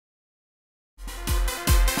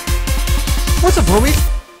What's up, homies?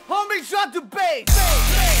 Homies, drop the bass!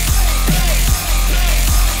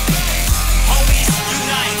 Homies,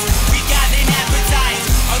 unite. We got an appetite.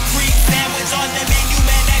 A Greek sandwich on the menu,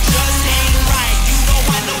 man, that just ain't right. You don't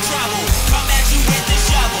want no trouble. Come at you with the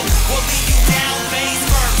shovel. We'll leave you down face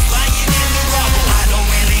first, lying in the rubble. I don't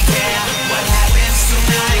really care what happens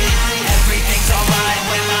tonight. Everything's alright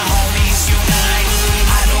when my homies unite.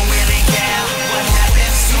 I don't really care what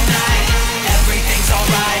happens tonight. Everything's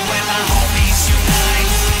alright when my homies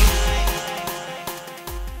unite.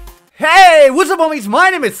 Hey, what's up, homies? My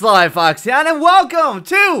name is SlyFoxHound, and welcome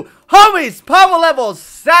to Homies Power Level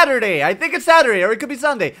Saturday. I think it's Saturday, or it could be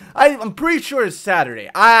Sunday. I'm pretty sure it's Saturday.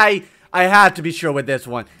 I had to be sure with this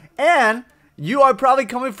one. And you are probably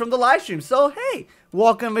coming from the live stream, so hey,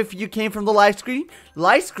 welcome if you came from the live stream.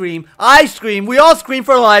 I scream. We all scream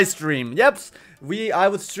for a live stream. Yep. I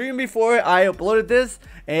was streaming before I uploaded this,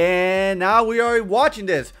 and now we are watching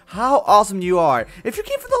this. How awesome you are. If you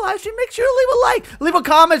came from the live stream, make sure to leave a like, leave a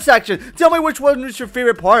comment section, tell me which one was your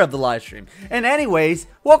favorite part of the live stream. And anyways,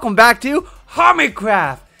 welcome back to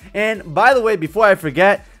Homiecraft. And by the way, before I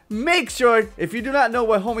forget, make sure, if you do not know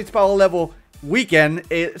what Homies Power Level Weekend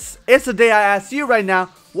is, it's the day I ask you right now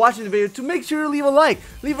watching the video to make sure to leave a like,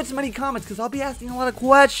 leave us many comments, because I'll be asking a lot of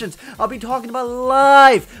questions. I'll be talking about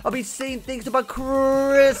life. I'll be saying things about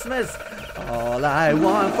Christmas. All I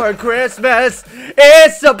want for Christmas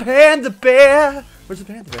is a panda bear. Where's the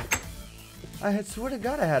panda bear? I swear to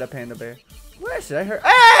God I had a panda bear. Where is it? I heard.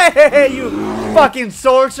 Hey, you fucking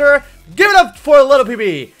sorcerer! Give it up for Little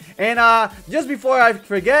PB. And just before I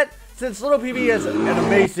forget, since Little PB is an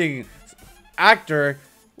amazing actor,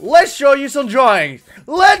 let's show you some drawings.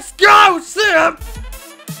 Let's go, Sim!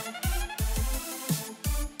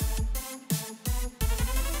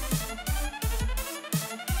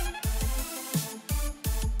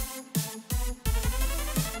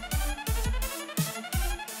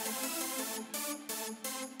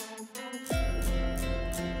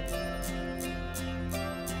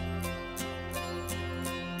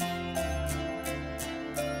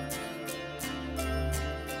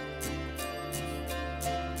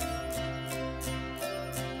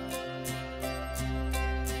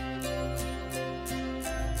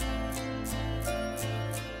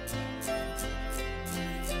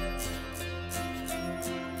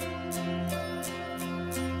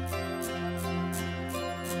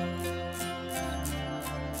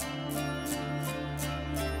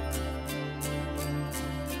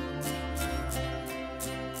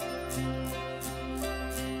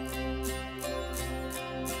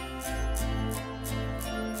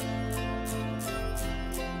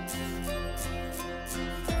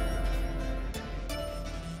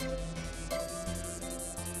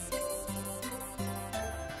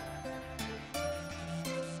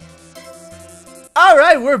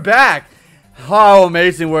 Alright, we're back. How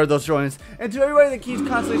amazing were those drawings. And to everybody that keeps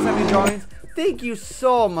constantly sending me drawings, thank you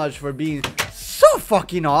so much for being so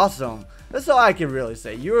fucking awesome. That's all I can really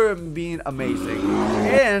say. You're being amazing.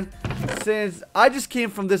 And since I just came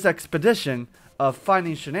from this expedition of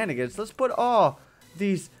finding shenanigans, let's put all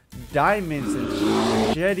these diamonds and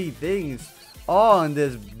shitty things all in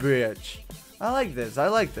this bitch. I like this. I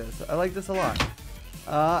like this. I like this a lot.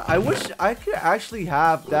 I wish I could actually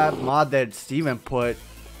have that mod that Steven put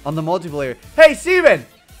on the multiplayer. Hey, Steven!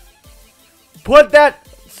 Put that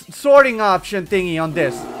sorting option thingy on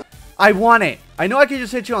this. I want it. I know I can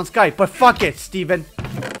just hit you on Skype, but fuck it, Steven.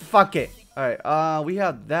 Fuck it. Alright, we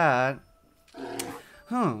have that.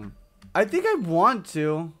 I think I want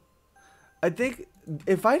to. I think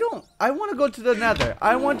if I don't, I want to go to the nether.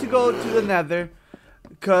 I want to go to the nether.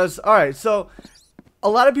 Because, alright, so a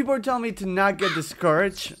lot of people are telling me to not get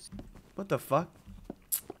discouraged. What the fuck?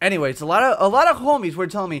 Anyways, a lot of homies were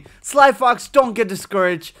telling me, SlyFox, don't get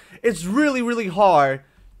discouraged. It's really, really hard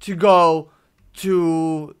to go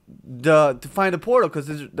to find a portal, because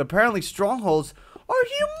apparently strongholds are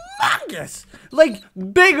humongous, like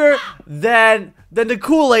bigger than the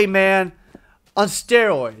Kool-Aid Man on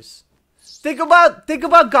steroids. Think about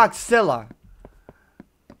Godzilla.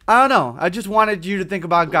 I don't know. I just wanted you to think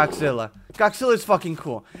about Godzilla. Godzilla is fucking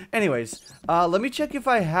cool. Anyways, let me check if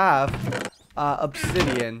I have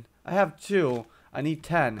obsidian. I have 2. I need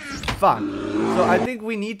 10. Fuck. So I think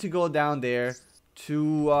we need to go down there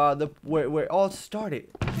to where it all started.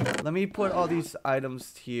 Let me put all these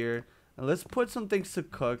items here, and let's put some things to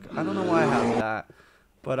cook. I don't know why I have that,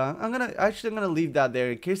 but I'm gonna leave that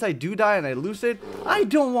there in case I do die and I lose it. I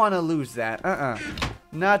don't want to lose that.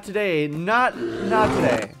 Not today. Not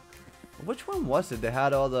today. Which one was it that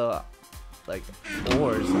had all the like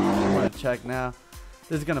ores? I want to check now.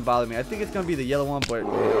 This is gonna bother me. I think it's gonna be the yellow one, but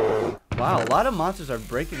wow, a lot of monsters are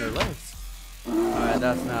breaking their legs. Alright,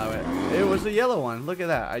 that's not it. It was a yellow one. Look at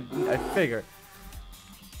that. I figured.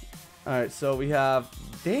 Alright, so we have...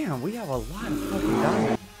 Damn, we have a lot of fucking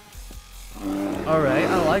diamonds. Alright,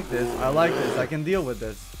 I like this. I like this. I can deal with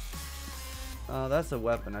this. That's a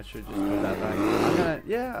weapon. I should just put that back.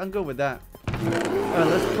 Yeah, I'm good with that. Alright,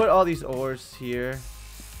 let's put all these ores here.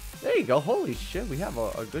 There you go. Holy shit, we have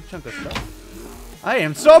a good chunk of stuff. I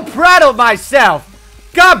am so proud of myself.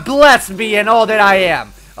 God bless me and all that I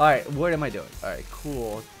am. Alright, what am I doing? Alright,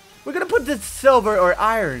 cool. We're gonna put this silver or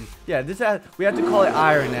iron. Yeah, we have to call it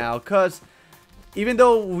iron now, because even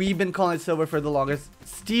though we've been calling it silver for the longest,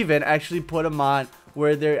 Steven actually put a mod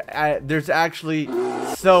where there's actually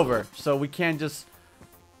silver. So we can't just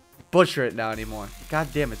butcher it now anymore. God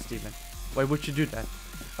damn it, Steven. Why would you do that?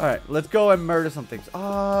 Alright, let's go and murder some things.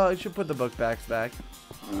 Oh, I should put the book bags back.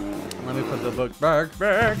 Let me put the book back.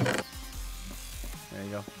 There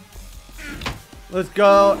you go. Let's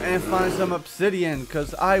go and find some obsidian,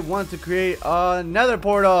 because I want to create a nether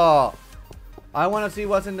portal. I want to see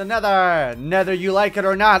what's in the nether. Nether, you like it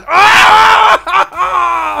or not.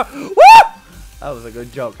 Ah! Woo! That was a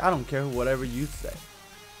good joke. I don't care whatever you say.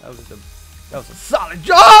 That was a solid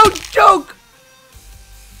joke.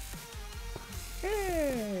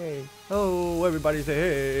 Hey. Oh, everybody say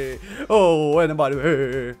hey. Oh, anybody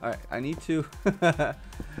hey. All right, I need to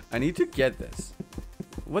I need to get this.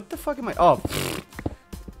 What the fuck am I? Oh,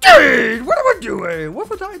 dude, what am I doing? What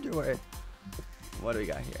was I doing? What do we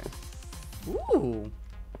got here? Ooh,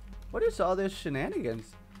 what is all this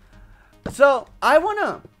shenanigans? So I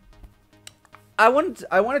wanted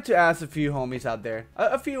to ask a few homies out there,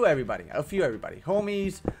 a few everybody,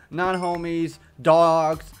 homies, non-homies,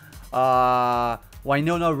 dogs,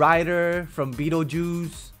 Winona Ryder from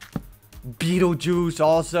Beetlejuice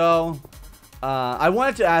also. I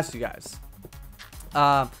wanted to ask you guys.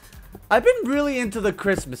 I've been really into the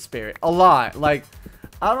Christmas spirit a lot. Like,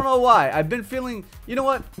 I don't know why. I've been feeling, you know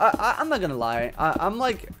what? I'm not gonna lie. I'm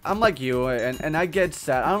like you, and I get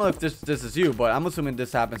sad. I don't know if this is you, but I'm assuming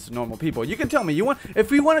this happens to normal people. You can tell me.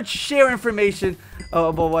 If we want to share information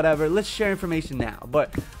about whatever, let's share information now.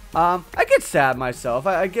 But I get sad myself.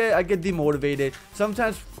 I get demotivated.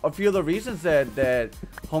 Sometimes a few of the reasons that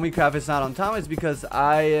Homiecraft is not on time is because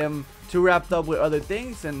I am too wrapped up with other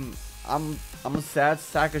things, and I'm a sad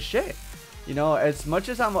sack of shit. You know, as much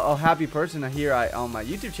as I'm a happy person here on my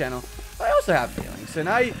YouTube channel, I also have feelings. And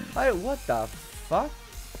I what the fuck?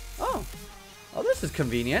 Oh, this is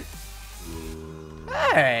convenient.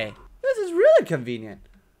 Hey, this is really convenient.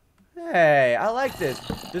 Hey, I like this.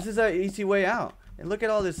 This is an easy way out. And look at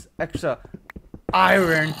all this extra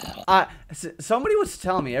iron. Somebody was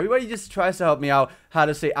telling me, everybody just tries to help me out how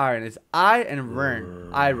to say iron. It's I and run.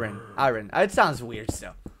 Iron. It sounds weird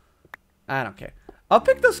still. I don't care. I'll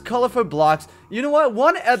pick those colorful blocks. You know what?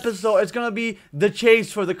 One episode is going to be the chase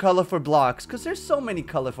for the colorful blocks. Because there's so many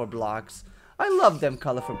colorful blocks. I love them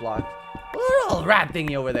colorful blocks. What little rat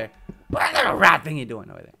thingy over there? What little rat thingy doing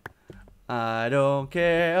over there? I don't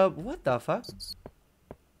care. What the fuck?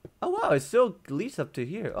 Oh, wow. It still leads up to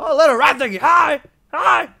here. Oh, little rat thingy. Hi.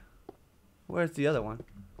 Where's the other one?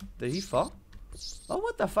 Did he fall? Oh,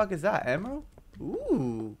 what the fuck is that? Emerald?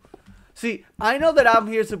 Ooh. See, I know that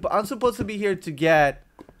I'm supposed to be here to get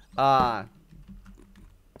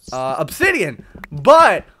obsidian,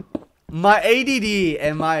 but my ADD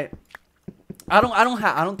and my I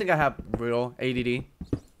don't think I have real ADD,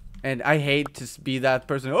 and I hate to be that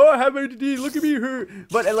person. Oh, I have ADD. Look at me here.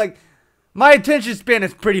 But like, my attention span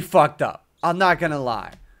is pretty fucked up. I'm not gonna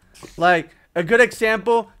lie. Like a good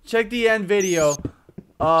example, check the end video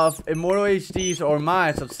of Immortal HD's or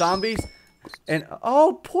mine of zombies. And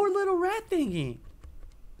oh, poor little rat thingy.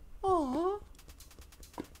 Aww.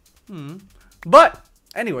 But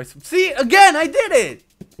anyways, see again, I did it.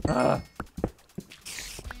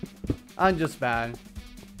 I'm just bad.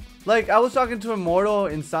 Like I was talking to Immortal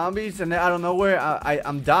in zombies, and then out of nowhere,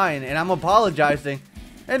 I'm dying, and I'm apologizing,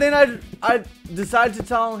 and then I decided to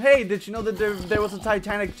tell him, hey, did you know that there was a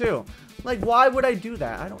Titanic too? Like, why would I do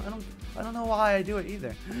that? I don't know why I do it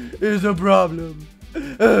either. It's a problem.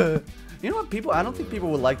 You know what, I don't think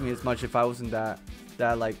people would like me as much if I wasn't that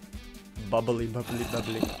like bubbly.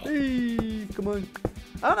 Hey, come on.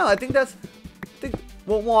 I don't know. I think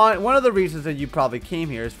well, one of the reasons that you probably came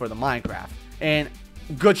here is for the Minecraft, and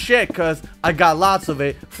good shit, cause I got lots of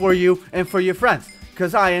it for you and for your friends,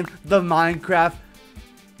 cause I am the Minecraft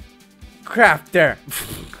crafter.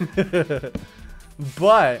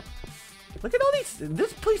 But look at all these.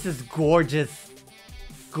 This place is gorgeous.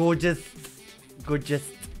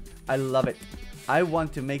 I love it. I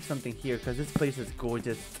want to make something here because this place is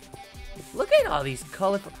gorgeous. Look at all these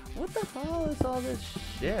colorful. What the hell is all this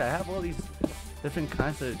shit? I have all these different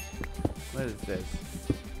kinds of. What is this?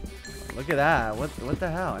 Look at that. What the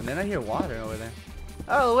hell? And then I hear water over there.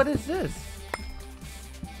 Oh, what is this?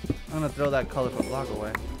 I'm gonna throw that colorful block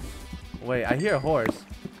away. Wait, I hear a horse.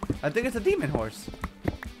 I think it's a demon horse.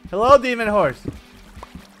 Hello, demon horse.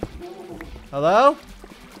 Hello?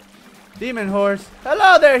 Demon horse.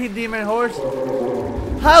 Hello there, demon horse.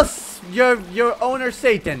 How's your owner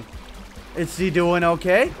Satan? Is he doing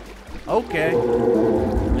okay? Okay.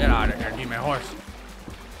 Get out of here, demon horse.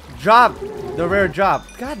 Drop the rare drop.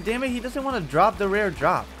 God damn it, he doesn't want to drop the rare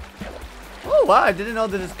drop. Oh wow, I didn't know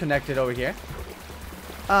this is connected over here.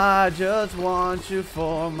 I just want you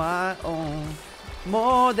for my own,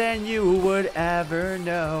 more than you would ever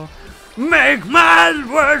know. Make my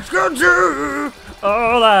words come true.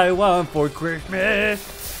 All I want for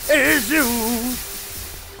Christmas is you.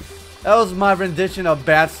 That was my rendition of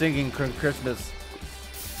bad singing Christmas.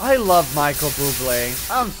 I love Michael Bublé.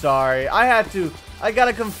 I'm sorry. I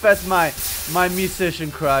gotta confess my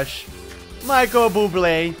musician crush. Michael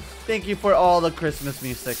Bublé. Thank you for all the Christmas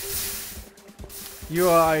music.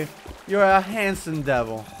 You're a handsome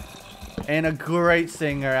devil. And a great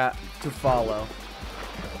singer to follow.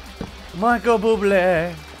 Michael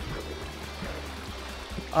Bublé.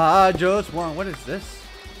 I just want, what is this?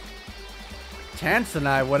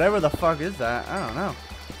 Tanzanite, whatever the fuck is that? I don't know.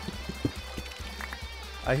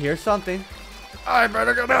 I hear something. I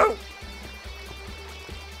better go now.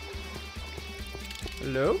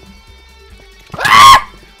 Hello?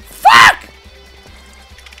 Ah! Fuck!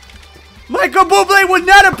 Michael Bublé would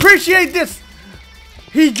not appreciate this.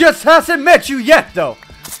 He just hasn't met you yet, though.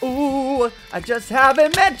 Ooh, I just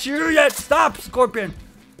haven't met you yet. Stop, Scorpion.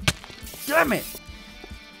 Damn it.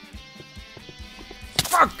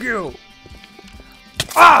 Fuck you.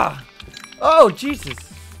 Ah! Oh, Jesus.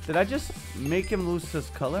 Did I just make him lose his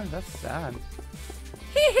color? That's sad.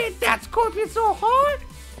 He hit that Scorpion so hard,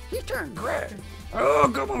 he turned gray.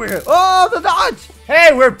 Oh, come over here. Oh, the dodge.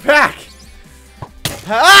 Hey, we're back.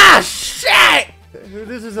 Ah, shit.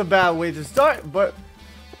 This is a bad way to start, but...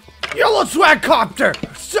 Yellow swag copter.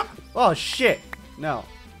 Oh, shit. No.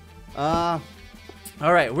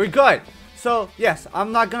 Alright, we're good. So, yes,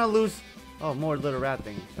 I'm not gonna lose... Oh, more little rat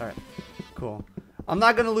things. Alright, cool. I'm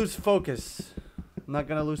not gonna lose focus. I'm not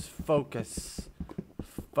gonna lose focus.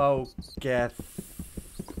 Focus.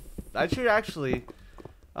 I should actually...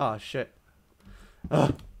 Oh, shit. Ah,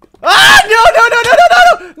 no, no, no, no, no,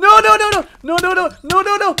 no, no, no, no, no, no, no, no,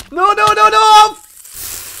 no, no, no, no, no, no.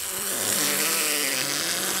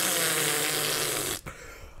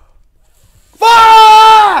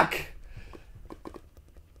 Fuck!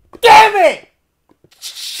 Damn it!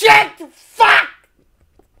 Shit! Fuck!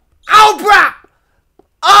 Ow, bruh!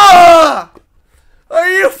 Ah! Are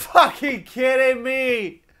you fucking kidding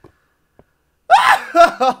me?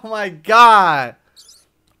 Oh my god!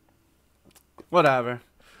 Whatever.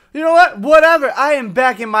 You know what? Whatever. I am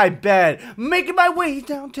back in my bed, making my way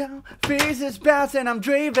downtown. Faces bouncing, I'm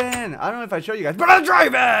Draven. I don't know if I show you guys, but I'm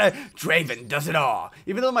Draven. Draven does it all.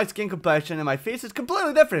 Even though my skin complexion and my face is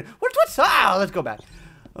completely different. What's up? Let's go back.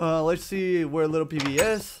 Let's see where little PB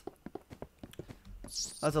is.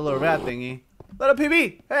 That's a little rat thingy. Little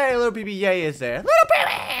PB. Hey, little PB. Yay is there. Little PB.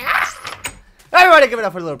 Ah! Everybody, give it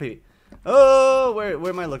up for little PB. Oh, where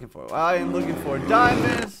am I looking for? I am looking for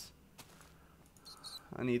diamonds.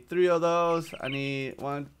 I need 3 of those. I need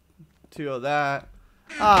 1, 2 of that.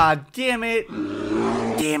 Ah, damn it.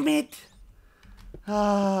 Damn it.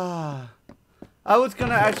 Ah. I was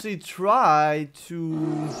gonna actually try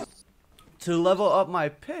to level up my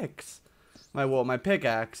picks. My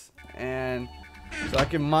pickaxe. And so I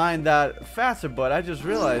can mine that faster, but I just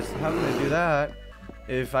realized how can I do that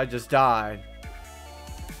if I just died?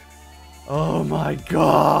 Oh my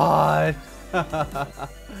god.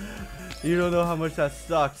 You don't know how much that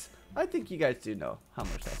sucks. I think you guys do know how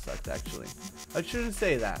much that sucks, actually. I shouldn't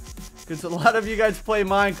say that, because a lot of you guys play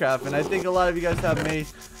Minecraft, and I think a lot of you guys have made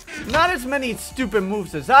not as many stupid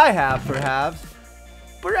moves as I have, perhaps,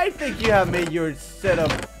 but I think you have made your set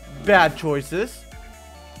of bad choices.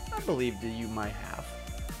 I believe that you might have.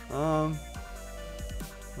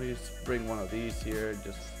 We just bring one of these here,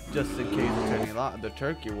 just in case the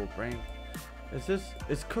turkey will bring.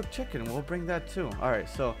 It's cooked chicken. We'll bring that too. All right,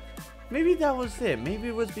 so. Maybe that was it. Maybe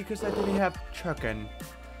it was because I didn't have chicken.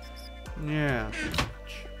 Yeah.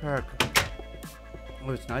 Chicken.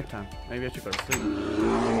 Oh, it's nighttime. Maybe I should go to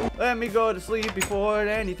sleep. Let me go to sleep before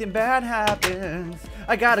anything bad happens.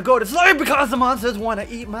 I gotta go to sleep because the monsters want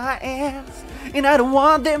to eat my ass. And I don't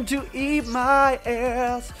want them to eat my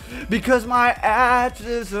ass. Because my ass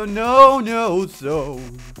is a no-no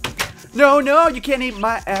zone. No, no, you can't eat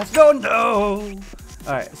my ass. No, no.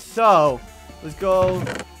 Alright, so let's go.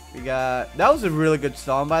 We got, that was a really good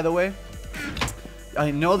song, by the way.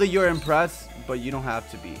 I know that you're impressed, but you don't have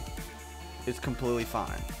to be. It's completely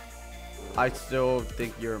fine. I still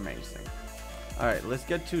think you're amazing. Alright, let's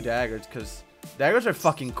get 2 daggers, because daggers are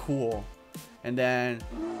fucking cool. And then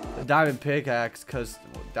the diamond pickaxe, because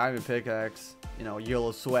diamond pickaxe, you know,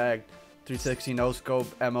 yellow swag, 360 no scope,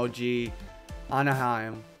 MOG,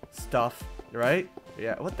 Anaheim stuff, right?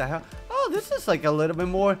 Yeah, what the hell? Oh, this is like a little bit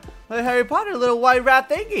more like Harry Potter, little white rat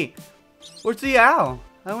thingy. Where's the owl?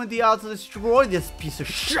 I want the owl to destroy this piece of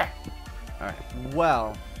shit. Alright,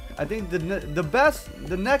 well, I think the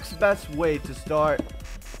next best way to start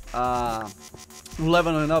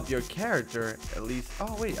leveling up your character, at least.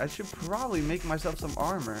 Oh wait, I should probably make myself some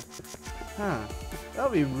armor. Huh, that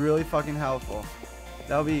would be really fucking helpful.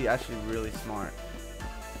 That would be actually really smart.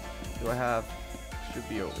 Do I have, should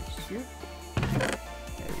be over here.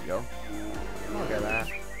 There we go. Look at that.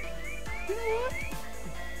 You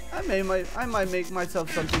know what? I might make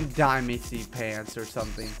myself something diamondy pants or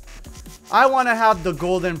something. I want to have the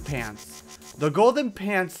golden pants. The golden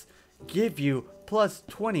pants give you plus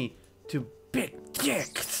 20 to big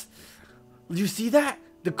dicks. You see that?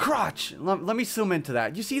 The crotch. Let me zoom into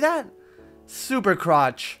that. You see that? Super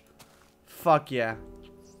crotch. Fuck yeah.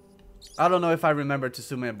 I don't know if I remember to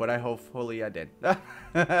zoom in, but hopefully I did.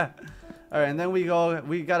 Alright, and then we go,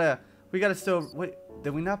 we gotta still, wait,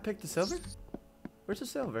 did we not pick the silver? Where's the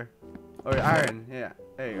silver? Or iron, yeah,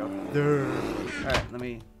 there you go. Alright, let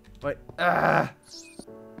me, wait, I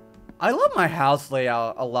love my house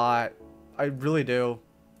layout a lot. I really do.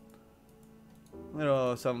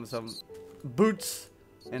 Little, some boots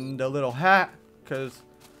and a little hat, cause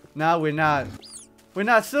now we're not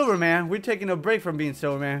Silverman, we're taking a break from being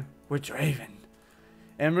Silverman. We're Draven.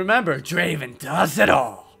 And remember, Draven does it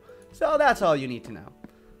all. So that's all you need to know.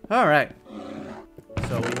 Alright.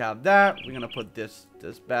 So we have that. We're gonna put this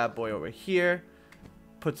bad boy over here.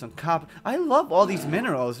 Put some copper. I love all these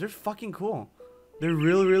minerals. They're fucking cool. They're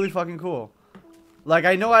really, really fucking cool. Like,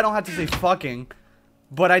 I know I don't have to say fucking,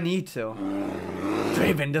 but I need to.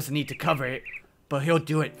 Draven doesn't need to cover it, but he'll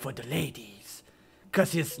do it for the ladies.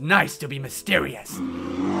 Cause it's nice to be mysterious.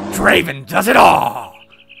 Draven does it all!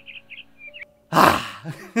 Ah!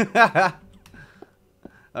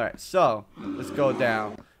 Alright, so let's go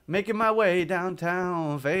down. Making my way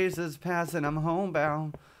downtown. Phases passing, I'm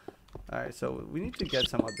homebound. Alright, so we need to get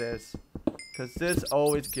some of this. Because this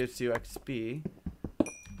always gives you XP.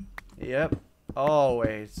 Yep,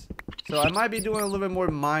 always. So I might be doing a little bit more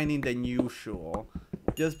mining than usual.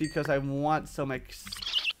 Just because I want some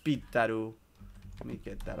XP. Let me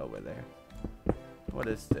get that over there. What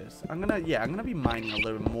is this? I'm gonna be mining a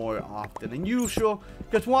little more often than usual.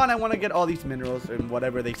 Because one, I want to get all these minerals and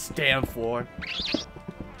whatever they stand for.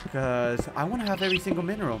 Because I want to have every single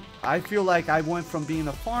mineral. I feel like I went from being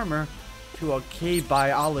a farmer to a cave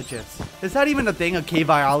biologist. Is that even a thing, a cave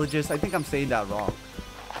biologist? I think I'm saying that wrong.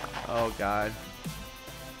 Oh god.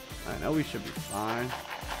 I know we should be fine.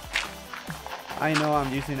 I know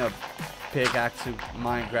I'm using a pickaxe to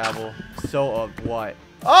mine gravel. So of what?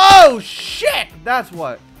 Oh shit! That's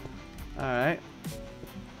what. Alright.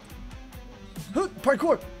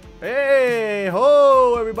 Parkour! Hey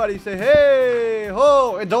ho! Everybody say hey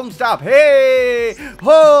ho! And don't stop! Hey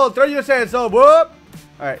ho! Throw your hands up! Whoop!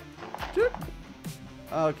 Alright.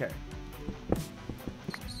 Okay.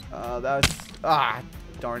 That's,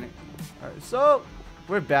 darn it. Alright, so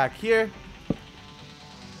we're back here.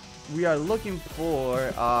 We are looking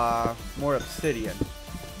for more obsidian.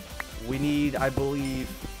 We need, I believe,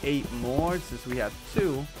 8 more since we have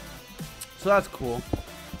 2. So that's cool.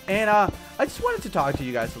 And I just wanted to talk to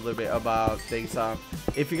you guys a little bit about things.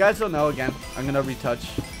 If you guys don't know, again, I'm gonna retouch,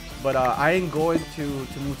 but I am going to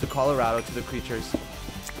move to Colorado to the creatures.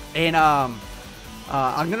 And I'm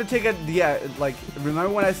gonna take like, remember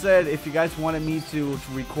when I said if you guys wanted me to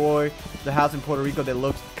record the house in Puerto Rico that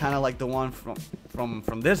looks kind of like the one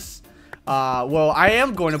from this, well, I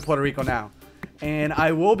am going to Puerto Rico now. And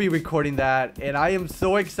I will be recording that, and I am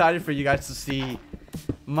so excited for you guys to see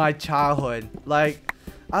my childhood. Like,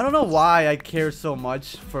 I don't know why I care so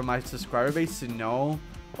much for my subscriber base to know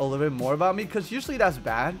a little bit more about me, because usually that's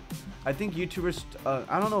bad. I think YouTubers,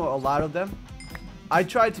 I don't know, a lot of them. I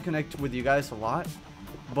try to connect with you guys a lot,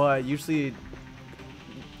 but usually,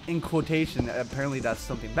 in quotation, apparently that's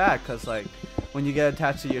something bad, because like, when you get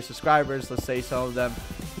attached to your subscribers, let's say some of them,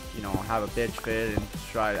 you know, have a bitch fit and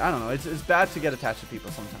try. I don't know. It's bad to get attached to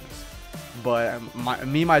people sometimes. But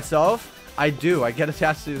myself, I do. I get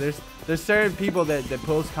attached to. There's there's certain people that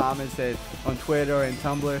post comments on Twitter and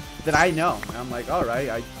Tumblr that I know. And I'm like, all right,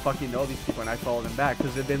 I fucking know these people, and I follow them back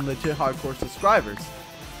because they've been legit hardcore subscribers.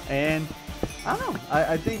 And I don't know.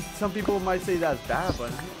 I think some people might say that's bad,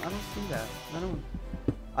 but I don't see that.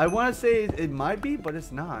 I want to say it might be, but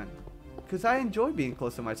it's not. Because I enjoy being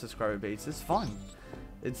close to my subscriber base. It's fun.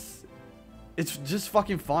 It's just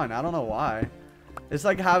fucking fun. I don't know why. It's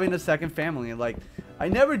like having a second family. Like, I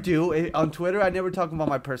never do on Twitter. I never talk about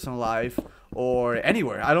my personal life or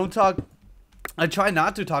anywhere. I try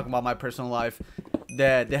not to talk about my personal life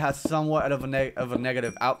that has somewhat of a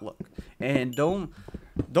negative outlook. And don't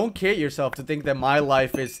kid yourself to think that my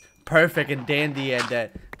life is perfect and dandy and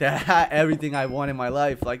that I have everything I want in my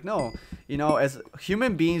life. Like, no, you know, as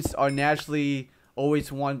human beings are naturally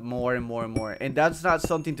always want more and more and more, and that's not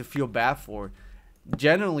something to feel bad for.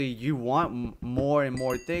 Generally, you want more and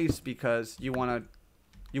more things because you want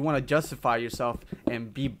to justify yourself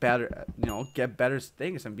and be better, you know, get better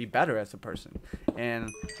things and be better as a person.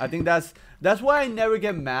 And I think that's why I never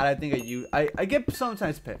get mad. I think I get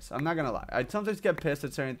sometimes pissed. I'm not gonna lie. I sometimes get pissed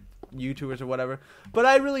at certain YouTubers or whatever, but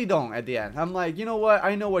I really don't. At the end, I'm like, you know what?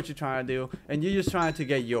 I know what you're trying to do, and you're just trying to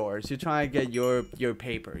get yours. You're trying to get your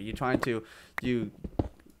paper. You're trying to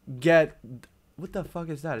get. What the fuck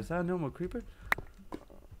is that? Is that a normal creeper?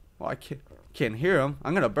 Well, I can't hear him.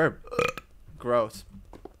 I'm gonna burp. Gross.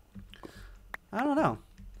 I don't know.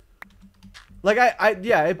 Like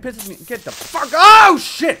yeah, it pisses me. Get the fuck. Oh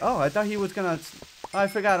shit! Oh, I thought he was gonna. Oh, I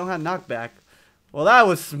forgot I don't have knockback. Well, that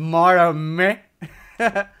was smart of me.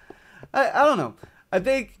 I don't know. I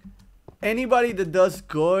think anybody that does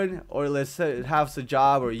good, or let's say has a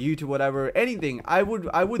job or YouTube, whatever, anything, I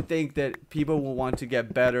would think that people will want to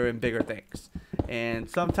get better and bigger things. And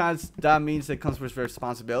sometimes that means it comes with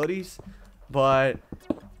responsibilities. But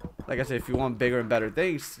like I said, if you want bigger and better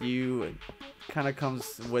things, you kind of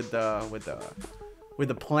comes with the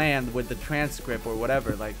plan, with the transcript or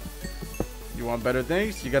whatever. Like, you want better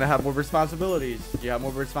things, you're gonna have more responsibilities. You have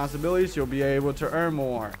more responsibilities, you'll be able to earn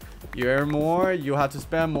more. You earn more, you have to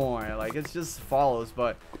spend more. Like, it just follows.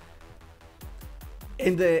 But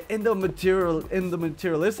in the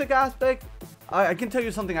materialistic aspect, I can tell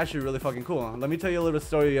you something actually really fucking cool. Let me tell you a little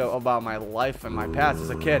story about my life and my past as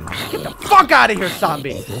a kid. Get the fuck out of here,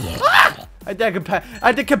 zombie! Ah! I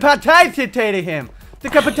decapitated him.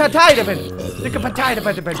 Decapitation.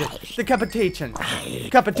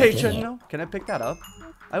 No, can I pick that up?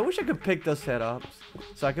 I wish I could pick those setups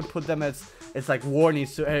so I could put them as like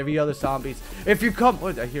warnings to every other zombies. If you come,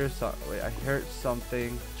 wait, I heard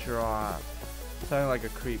something drop. Sounding like a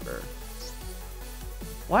creeper.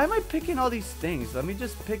 Why am I picking all these things? Let me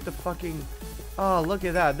just pick the fucking. Oh, look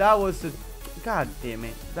at that. That was the. God damn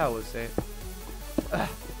it. That was it. Ugh.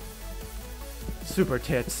 Super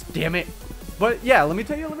tits. Damn it. But yeah, let me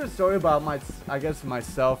tell you a little story about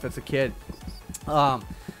myself as a kid. And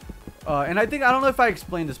I don't know if I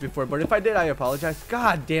explained this before, but if I did, I apologize.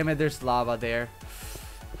 God damn it, there's lava there.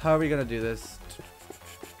 How are we gonna do this?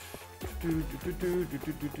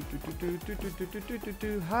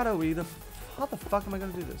 How the fuck am I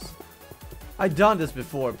gonna do this? I've done this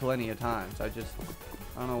before plenty of times. I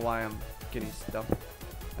don't know why I'm getting stuck.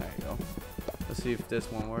 There you go. Let's see if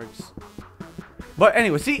this one works. But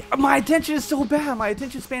anyway, see, my attention is so bad. My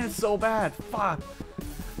attention span is so bad. Fuck.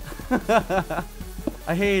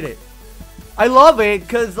 I hate it. I love it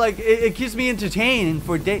because, like, it keeps me entertained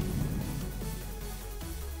for days.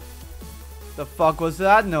 The fuck was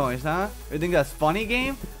that noise, huh? You think that's funny,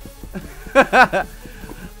 game?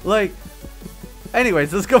 Like,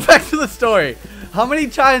 anyways, let's go back to the story. How many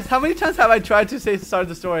times have I tried to start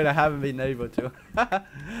the story and I haven't been able to?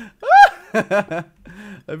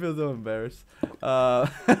 I feel so embarrassed. Oh,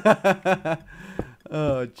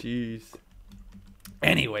 jeez.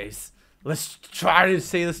 Anyways, let's try to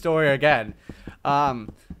say the story again.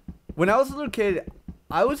 When I was a little kid,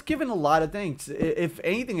 I was given a lot of things. If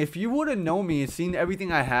anything, if you would have known me and seen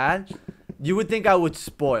everything I had, you would think I would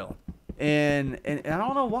spoil. And I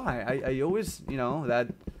don't know why. I always, you know, that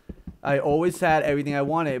I always had everything I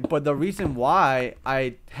wanted. But the reason why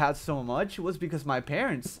I had so much was because my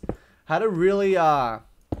parents had a really, I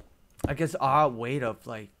guess, odd way of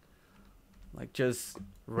like just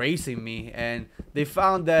raising me. And they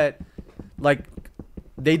found that, like,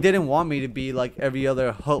 they didn't want me to be like every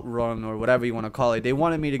other hut run or whatever you want to call it. They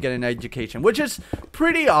wanted me to get an education, which is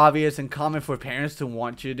pretty obvious and common for parents to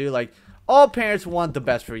want you to do. Like, all parents want the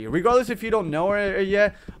best for you, regardless if you don't know her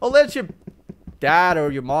yet, unless your dad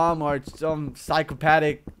or your mom or some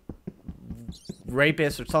psychopathic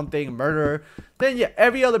rapist or something, murderer. Then yeah,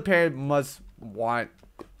 every other parent must want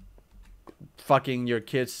fucking your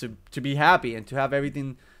kids to be happy and to have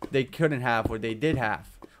everything they couldn't have or they did have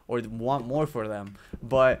or want more for them.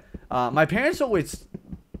 But my parents always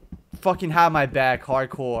fucking had my back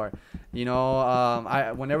hardcore. You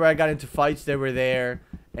know, whenever I got into fights, they were there.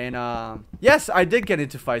 And yes, I did get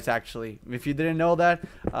into fights, actually. If you didn't know that,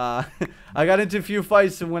 I got into a few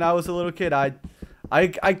fights when I was a little kid.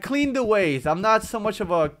 I cleaned the ways. I'm not so much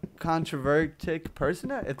of a controversic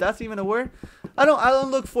person, if that's even a word. I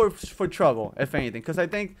don't look for trouble, if anything, because I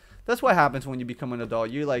think that's what happens when you become an adult.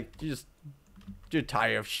 You're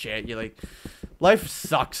tired of shit. You're like, life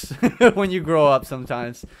sucks when you grow up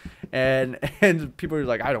sometimes. And people are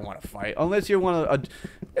like, I don't want to fight unless you're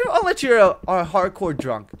unless you're a hardcore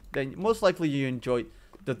drunk. Then most likely you enjoy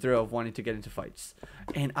the thrill of wanting to get into fights.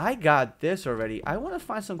 And I got this already. I want to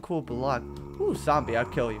find some cool block. Ooh, zombie! I'll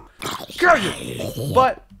kill you. Kill you!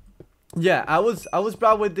 But yeah, I was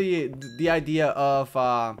brought with the idea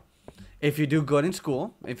of if you do good in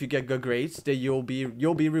school, if you get good grades, then you'll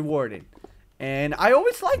be rewarded. And I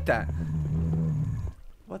always liked that.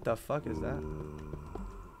 What the fuck is that?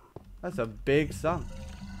 That's a big sum.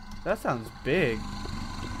 That sounds big.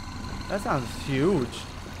 That sounds huge.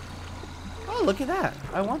 Oh, look at that.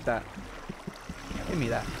 I want that. Give me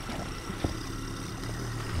that.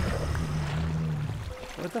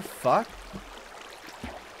 What the fuck?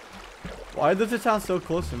 Why does it sound so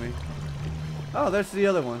close to me? Oh, there's the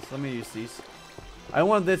other ones. Let me use these. I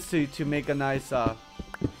want this to make a nice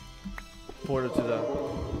portal to the...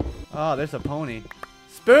 Oh, there's a pony.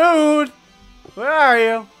 Spoon! Where are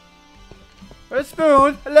you? Where's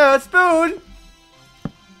Spoon? Hello, Spoon!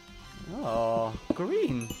 Oh,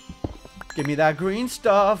 green. Give me that green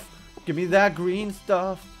stuff. Give me that green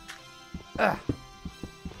stuff. Yeah.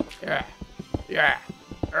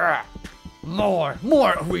 More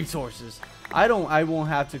resources. I won't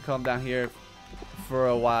have to come down here for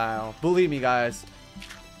a while. Believe me, guys.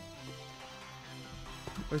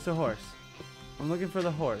 Where's the horse? I'm looking for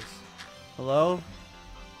the horse. Hello?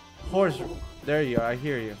 Horse. There you are. I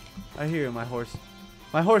hear you. I hear you, my horse.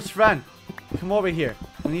 My horse friend. Come over here.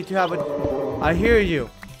 We need to have a... I hear you.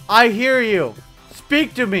 I hear you.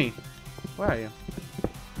 Speak to me. Where are you?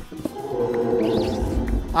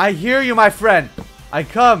 I hear you, my friend. I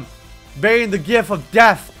come bearing the gift of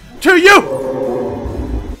death to you.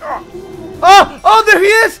 Oh, there he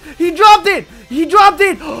is. He dropped it. He dropped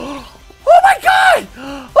it. Oh my god.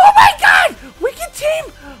 Oh my god. We can team.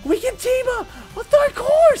 We can team up. A dark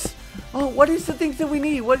horse. Oh, what is the things that we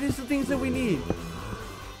need? What is the things that we need?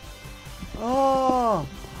 Oh.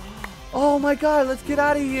 Oh my god, let's get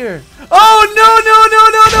out of here. Oh, no.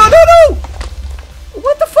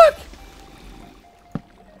 What the fuck?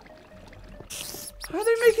 How are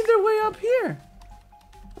they making their way up here?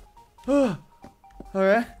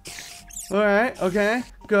 Alright. Alright, okay,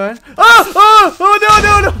 good. Oh,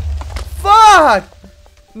 no. Fuck.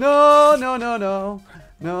 No.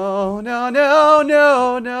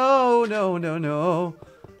 No.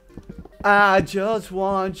 I just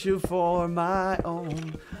want you for my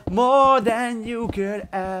own, more than you could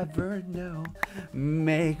ever know.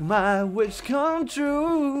 Make my wish come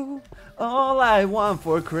true. All I want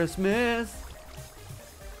for Christmas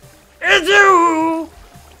is you.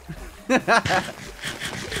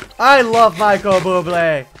 I love Michael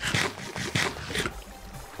Bublé.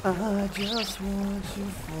 I just want you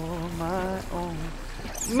for my own,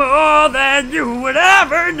 more than you would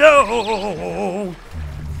ever know.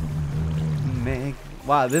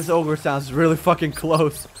 Wow, this ogre sounds really fucking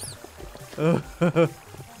close.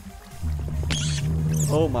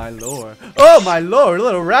 Oh my lord. Oh my lord,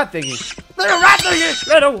 little rat thingy.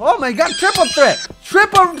 Oh my god, triple threat.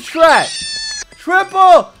 Triple threat.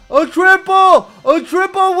 Triple. A triple.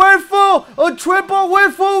 We're full.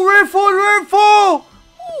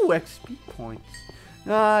 Ooh, XP points.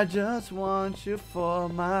 I just want you for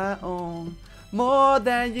my own, more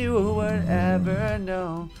than you would ever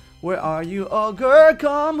know. Where are you, ogre?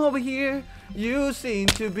 Come over here. You seem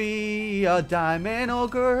to be a diamond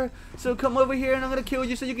ogre. So come over here and I'm gonna kill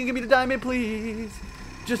you so you can give me the diamond, please.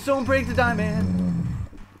 Just don't break the diamond.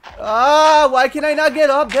 Ah, why can I not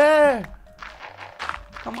get up there?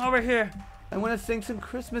 Come over here. I want to sing some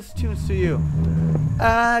Christmas tunes to you.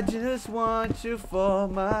 I just want you for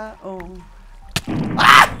my own.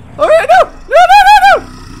 Ah! Alright, no!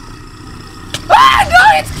 Ah, no,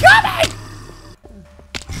 it's coming!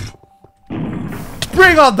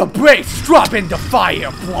 Bring on the brakes! Drop into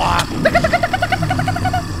fire, blah!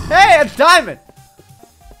 Hey, a diamond!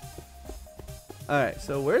 Alright,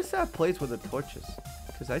 so where's that place with the torches?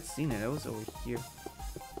 Because I'd seen it. It was over here.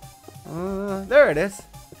 There it is.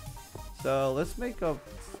 So let's make a...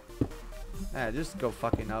 just go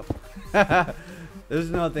fucking up. There's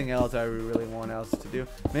nothing else I really want else to do.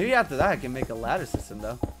 Maybe after that I can make a ladder system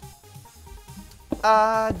though.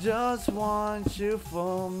 I just want you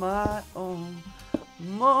for my own,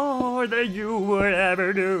 more than you would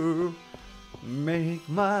ever do. Make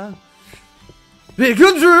my big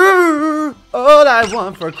come true. All I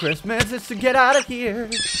want for Christmas is to get out of here,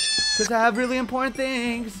 'cause I have really important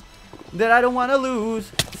things that I don't want to lose.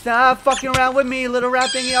 Stop fucking around with me, little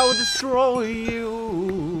rat thing. I will destroy you.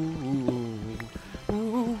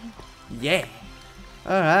 Ooh. Yeah.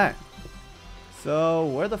 Alright. So,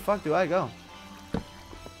 where the fuck do I go?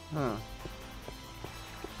 Huh.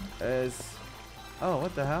 Oh,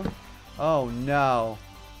 what the hell? Oh, no.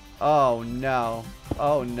 Oh, no.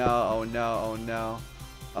 Oh, no. Oh, no. Oh, no.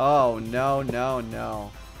 Oh, no, no,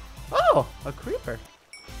 no. Oh, a creeper.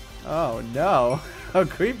 Oh, no. A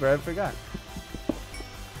creeper, I forgot.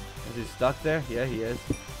 Is he stuck there? Yeah, he is.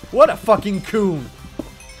 What a fucking coon!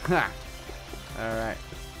 Ha! Alright.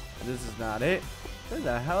 This is not it. Where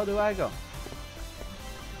the hell do I go?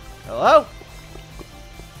 Hello?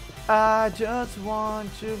 I just want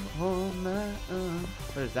you for my own.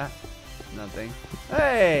 What is that? Nothing.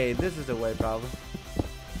 Hey, this is the way probably.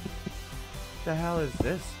 What the hell is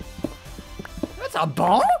this? That's a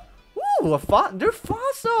bone? Ooh, they're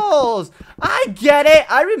fossils! I get it!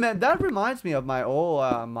 I remember. That reminds me of my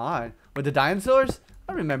old mod with the dinosaurs.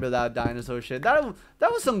 I remember that dinosaur shit. That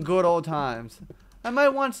was some good old times. I might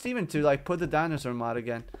want Steven to like put the dinosaur mod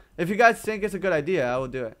again. If you guys think it's a good idea, I will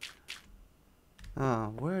do it.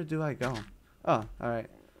 Oh, where do I go? Oh, alright.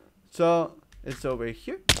 So, it's over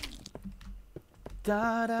here.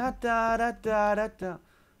 Da da da da da da da.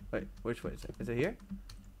 Wait, which way is it? Is it here?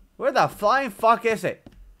 Where the flying fuck is it?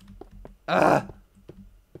 Ugh!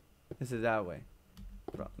 Is it that way?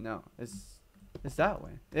 Bro, no, it's that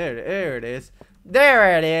way. There it is.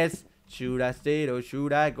 There it is. Should I stay or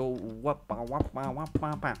should I go?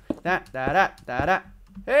 Da da da da da.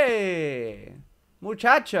 Hey,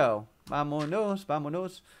 muchacho. Vámonos,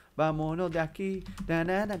 vámonos, vámonos de aquí. Da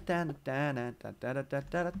da da da da da da da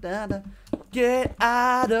da da da. Get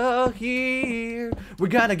out of here. We're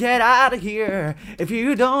gonna get out of here. If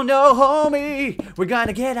you don't know, homie, we're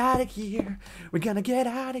gonna get out of here. We're gonna get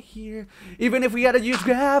out of here. Even if we gotta use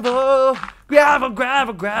gravel. Gravel,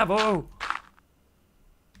 gravel, gravel.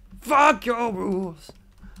 Fuck your rules.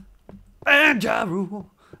 And your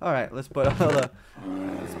rule. Alright, let's put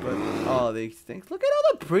all these things. Look at all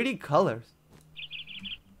the pretty colors.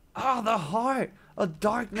 Oh, the heart of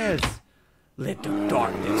darkness. Let the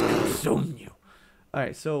darkness consume you.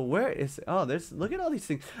 Alright, so where is it? Oh, look at all these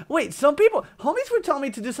things. Wait, some people, homies were telling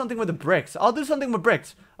me to do something with the bricks. I'll do something with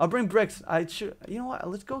bricks. I'll bring bricks. You know what?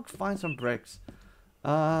 Let's go find some bricks.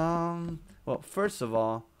 Well, first of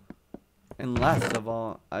all, and last of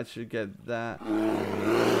all, I should get that.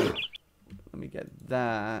 Let me get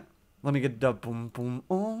that. Let me get the boom boom.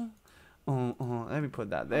 Let me put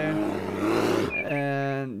that there.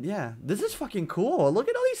 And yeah, this is fucking cool. Look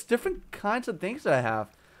at all these different kinds of things that I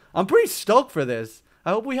have. I'm pretty stoked for this.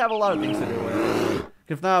 I hope we have a lot of things to do with it.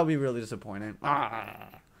 If not, I'll be really disappointed.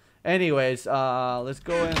 Anyways, let's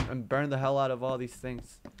go in and burn the hell out of all these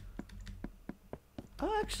things.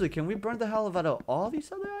 Oh, actually, can we burn the hell out of all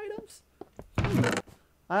these other items?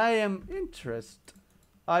 I am interested.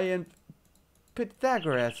 I am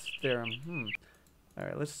Pythagoras theorem.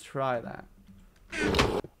 Alright, let's try that.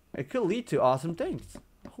 It could lead to awesome things.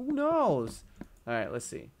 Who knows? Alright, let's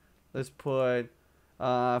see. Let's put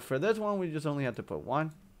for this one we just only have to put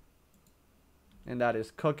 1. And that is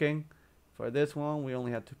cooking. For this one we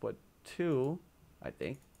only have to put 2, I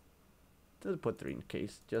think. Let's put 3 in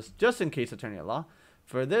case. Just in case attorney at law.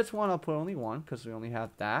 For this one I'll put only 1 because we only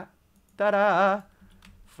have that. Ta-da!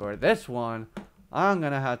 For this one I'm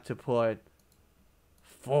gonna have to put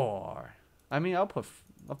 4. I mean, I'll put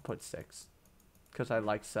 6 because I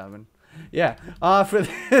like 7. Yeah. For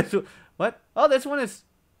this, what? Oh, this one is.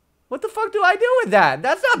 What the fuck do I do with that?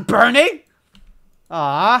 That's not burning.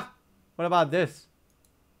 Ah. What about this?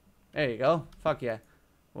 There you go. Fuck yeah.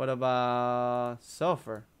 What about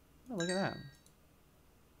sulfur? Oh, look at that.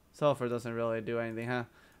 Sulfur doesn't really do anything, huh?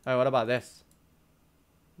 All right. What about this?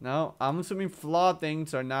 No, I'm assuming flawed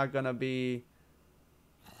things are not gonna be.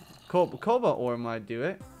 Cobalt ore might do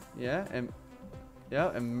it. Yeah,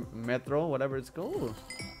 and metro, whatever it's called.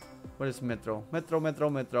 What is metro?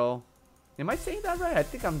 Metro. Am I saying that right? I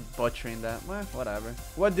think I'm butchering that. Well, whatever.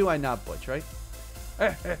 What do I not butcher,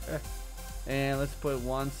 right? And let's put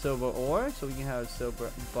 1 silver ore so we can have a silver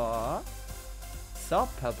bar.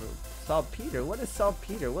 Saltpeter. What is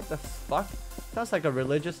saltpeter? What the fuck? Sounds like a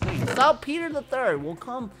religious name. Saltpeter the Third will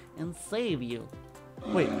come and save you.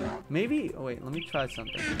 Wait, maybe, oh wait, let me try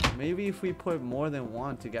something. Maybe if we put more than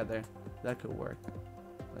one together, that could work.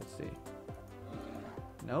 Let's see.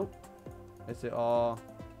 Nope. Is it all?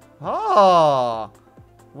 Oh!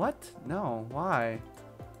 What? No, why?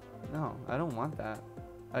 No, I don't want that.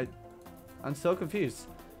 I'm so confused.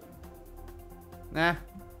 Nah,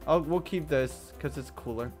 we'll keep this because it's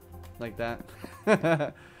cooler, like that.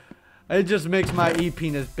 It just makes my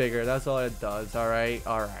e-penis bigger. That's all it does. All right,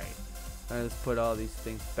 all right. Let's put all these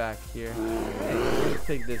things back here. Let's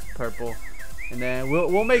take this purple, and then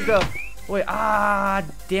we'll make a. Wait,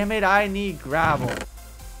 damn it! I need gravel.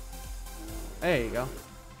 There you go.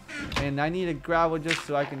 And I need a gravel just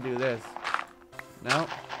so I can do this. No.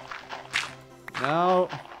 No.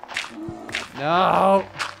 No.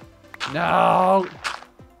 No.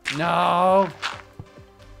 No.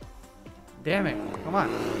 Damn it. Come on.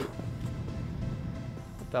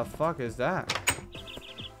 What the fuck is that?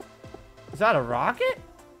 Is that a rocket?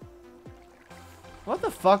 What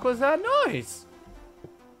the fuck was that noise?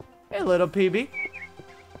 Hey, little PB.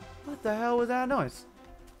 What the hell was that noise?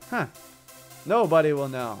 Huh. Nobody will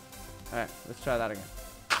know. Alright, let's try that again.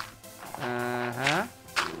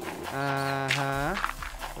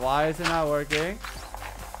 Why is it not working?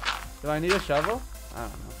 Do I need a shovel? I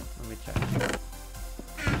don't know. Let me check. I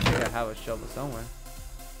think I have a shovel somewhere.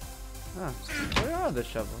 Huh. Where are the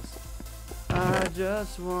shovels? I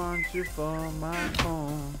just want you for my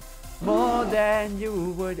home, more than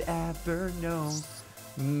you would ever know.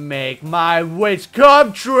 Make my wish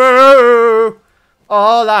come true.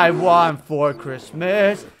 All I want for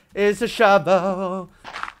Christmas is a shovel.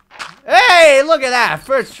 Hey, look at that.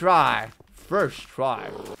 First try. First try.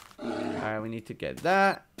 Alright, we need to get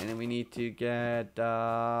that. And then we need to get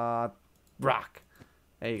rock.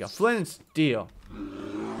 There you go. Flint and steel.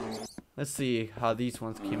 Let's see how these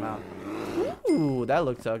ones came out. Ooh, that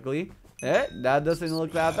looks ugly. That doesn't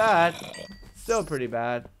look that bad. Still pretty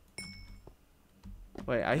bad.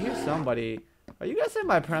 Wait, I hear somebody. Are you guys in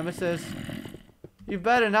my premises? You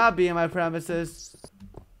better not be in my premises.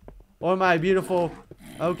 Or my beautiful.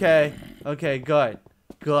 Okay. Okay, good.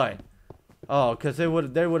 Good. Oh, because there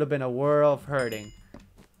would have been a world of hurting.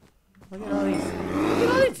 Look at all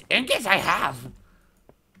these ingots I have.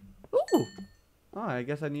 Ooh. Oh, I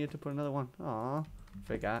guess I needed to put another one. Aw.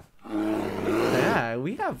 Forgot. Yeah,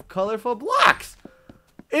 we have colorful blocks.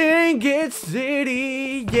 Ingot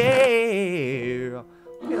City, yeah.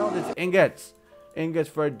 Look at all these ingots. Ingots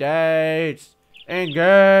for dates.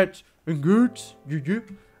 Ingots. Ingots.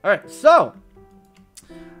 Alright, so.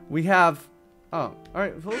 We have. Oh,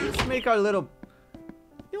 alright. Well, let's make our little.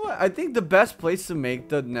 You know what? I think the best place to make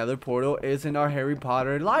the nether portal is in our Harry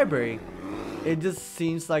Potter library. It just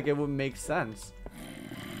seems like it would make sense.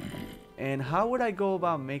 And how would I go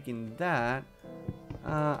about making that?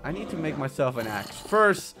 I need to make myself an axe.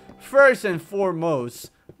 First and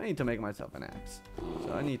foremost, I need to make myself an axe.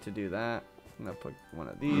 So I need to do that. I'm gonna put one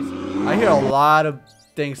of these. I hear a lot of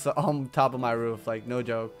things on top of my roof, like no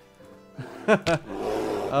joke.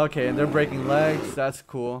 Okay, and they're breaking legs. That's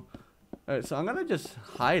cool. Alright, so I'm gonna just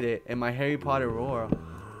hide it in my Harry Potter roar.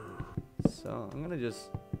 So I'm gonna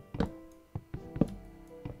just.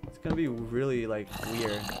 It's gonna be really like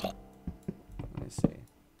weird. Let me see.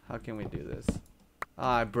 How can we do this?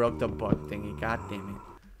 Ah, I broke the book thingy. God damn it.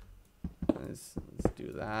 Let's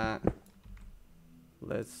do that.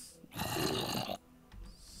 Let's do.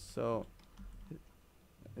 So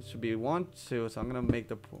it should be 1, 2. So I'm gonna make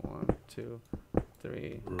the 1, 2,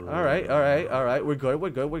 3. All right. We're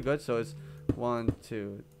good. So it's 1,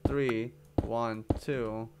 2, 3. 1,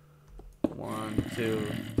 2. 1,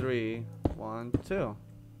 2, 3. 1, 2. All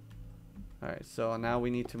right. So now we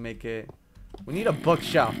need to make it. We need a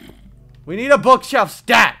bookshelf. We need a bookshelf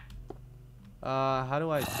stat. How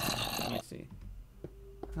do I? Let me see.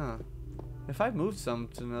 Huh? If I move some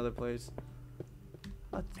to another place.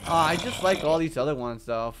 Oh, I just like all these other ones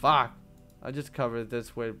though. Fuck. I just covered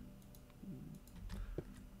this with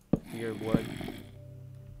weird wood,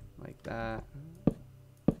 like that.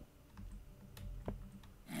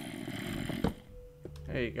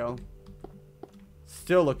 There you go.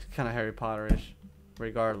 Still looks kind of Harry Potter-ish,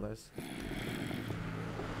 regardless.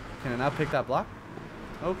 Can I not pick that block?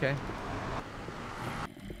 Okay.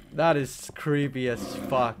 That is creepy as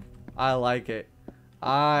fuck. I like it.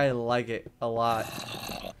 I like it a lot.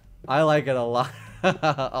 I like it a lot.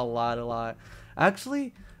 a lot.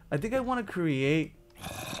 Actually, I think I want to create.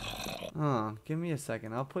 Give me a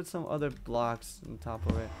second. I'll put some other blocks on top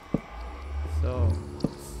of it. So,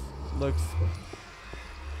 looks.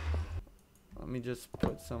 Let me just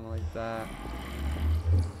put some like that.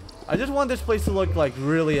 I just want this place to look like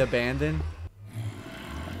really abandoned.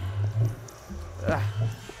 Ugh.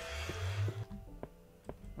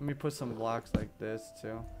 me put some blocks like this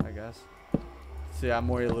too, I guess. So yeah,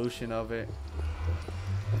 more illusion of it.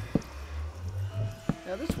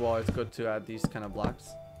 Yeah, this wall is good to add these kind of blocks.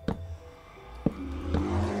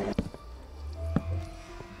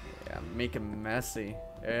 Yeah, make it messy.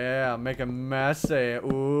 Yeah, make it messy.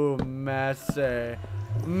 Ooh, messy.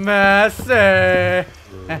 Messy.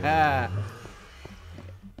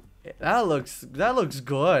 That looks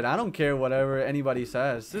good. I don't care whatever anybody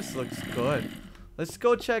says. This looks good. Let's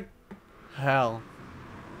go check hell.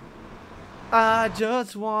 I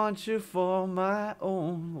just want you for my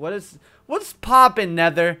own. What's poppin',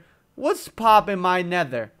 Nether? What's poppin', my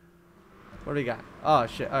Nether? What do we got? Oh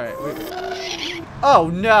shit. All right.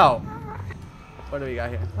 Oh no. What do we got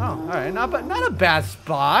here? Oh, all right. Not a bad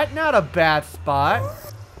spot. Not a bad spot.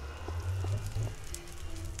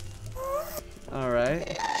 All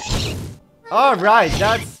right. All right.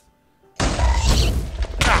 That's.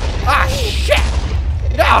 Ah shit.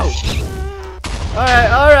 No.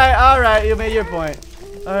 All right. You made your point.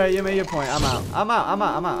 All right, you made your point. I'm out.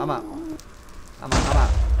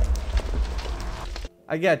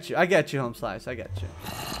 I get you, Home Slice. I get you.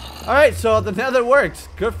 All right, so the Nether works.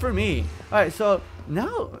 Good for me. All right, so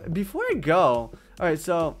now before I go, all right,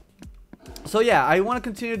 so yeah, I want to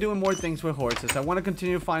continue doing more things with horses. I want to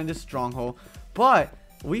continue to find this stronghold, but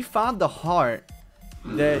we found the heart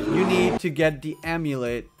that you need to get the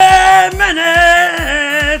amulet. 10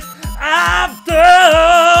 minutes after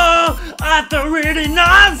reading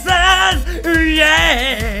nonsense,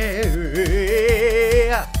 yeah.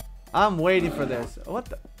 I'm waiting for this. What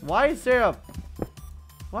the? Why is there a?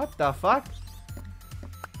 What the fuck?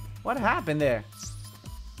 What happened there?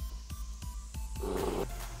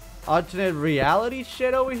 Alternate reality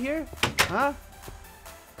shit over here? Huh?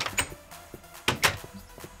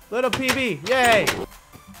 Little PB, yay!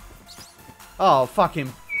 Oh, fuck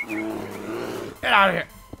him. Get out of here!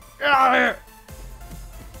 Get out of here!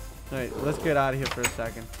 Alright, let's get out of here for a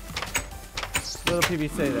second. Little PB,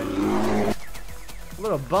 say that.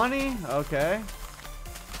 Little bunny, okay.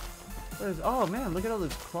 Oh man, look at all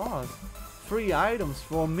those claws. Free items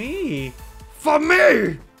for me! For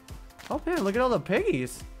me! Oh man, look at all the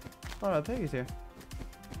piggies. Oh, the piggies here.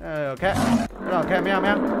 Hello, cat. Hello, cat, meow,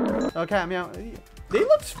 meow. Oh, cat, meow. They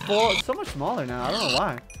look so much smaller now. I don't know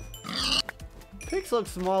why. Pigs look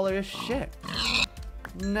smaller as shit.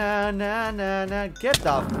 Nah. Get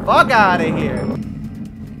the fuck out of here.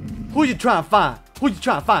 Who you trying to find? Who you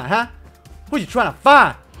trying to find, huh? Who you trying to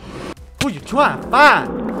find? Who you trying to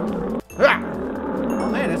find? Oh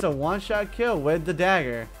man, it's a one-shot kill with the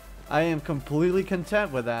dagger. I am completely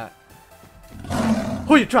content with that.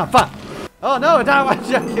 Who you trying to find? Oh no, it's not a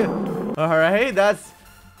one-shot kill. Alright, that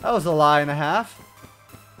was a lie and a half.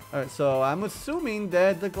 Alright, so I'm assuming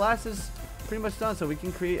that the glass is pretty much done, so we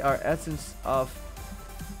can create our essence of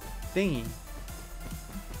thingy.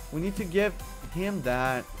 We need to give him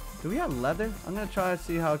that. Do we have leather? I'm gonna try to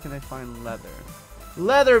see how can I find leather.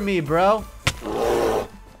 Leather me, bro.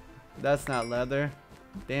 That's not leather.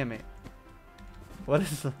 Damn it. What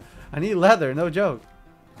is? I need leather. No joke.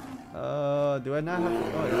 Do I not have?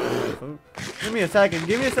 Oh, yeah, food. Give me a second.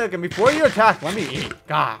 Give me a second before you attack. Let me eat.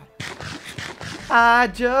 God. I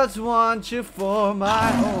just want you for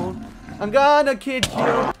my own. I'm gonna kid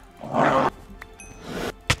you.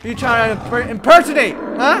 You trying to impersonate?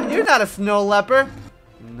 Huh? You're not a snow leopard.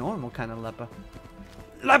 Normal kind of leper.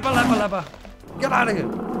 Leper. Get out of here.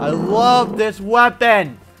 I love this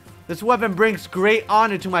weapon. This weapon brings great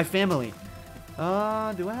honor to my family. Do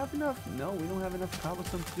I have enough? No, we don't have enough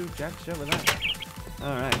cobblestone to do jack shit with that.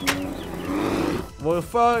 Alright. Well,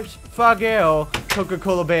 first, fuck you,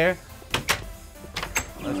 Coca-Cola Bear.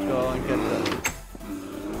 Let's go and get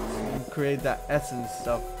create that essence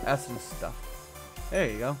stuff. There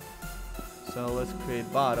you go. So let's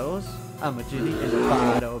create bottles. I'm a genie in a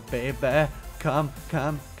bottle, baby. Come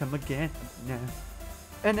again now.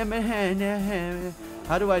 And I'm a hand.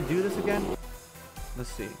 How do I do this again?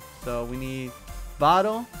 Let's see. So we need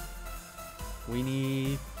bottle. We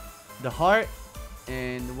need the heart.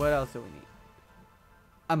 And what else do we need?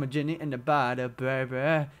 I'm a genie in the bottle,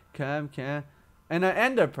 baby. Come. And an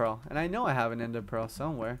ender pearl. And I know I have an ender pearl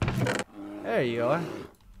somewhere. There you are.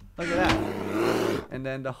 Look at that. And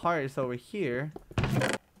then the heart is over here.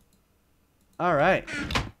 Alright.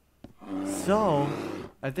 So,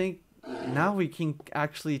 I think now we can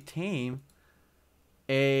actually tame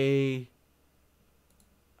a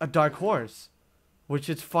dark horse. Which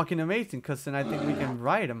is fucking amazing. Because then I think we can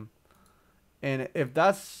ride him. And if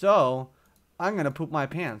that's so, I'm going to poop my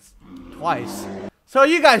pants. Twice. So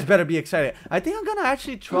you guys better be excited. I think I'm going to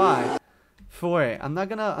actually try for it. I'm not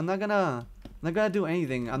gonna not gonna do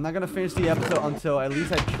anything. I'm not gonna finish the episode until at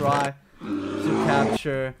least I try to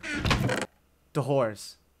capture the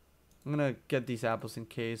horse. I'm gonna get these apples in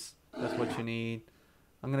case that's what you need.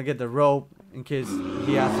 I'm gonna get the rope in case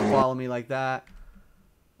he has to follow me like that.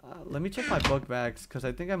 Let me check my book bags because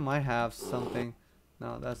I think I might have something.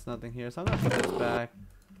 No, that's nothing here. So I'm gonna put this back.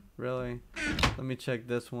 Really? Let me check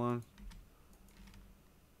this one.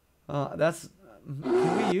 That's.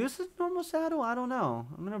 Can we use this normal saddle? I don't know.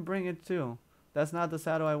 I'm gonna bring it too. That's not the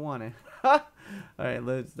saddle I wanted.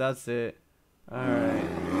 Alright, that's it.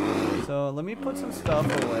 Alright. So let me put some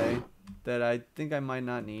stuff away that I think I might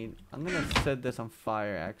not need. I'm gonna set this on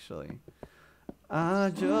fire actually.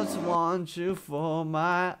 I just want you for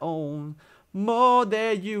my own, more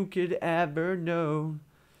than you could ever know.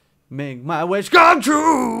 Make my wish come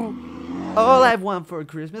true. All I want for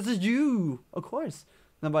Christmas is you. Of course.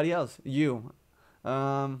 Nobody else. You.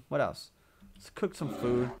 What else? Let's cook some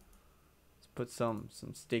food. Let's put some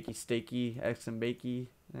steaky, eggs and bakey.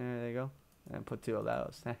 There you go. And put 2 of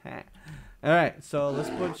those. Alright, so let's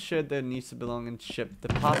put shit that needs to belong in ship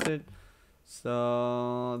deposit.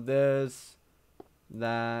 So there's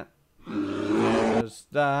that. There's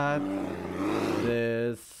that.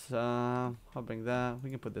 This. I'll bring that. We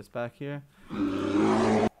can put this back here.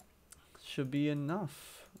 Should be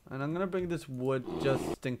enough. And I'm gonna bring this wood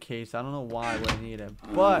just in case. I don't know why I would need it,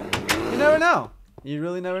 but you never know. You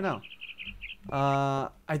really never know. I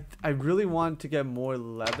really want to get more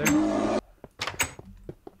leather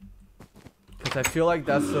because I feel like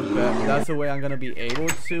that's the best. That's the way I'm gonna be able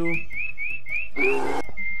to.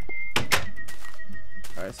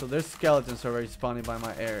 All right, so there's skeletons already spawning by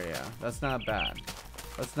my area. That's not bad.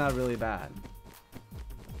 That's not really bad.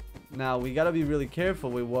 Now we gotta be really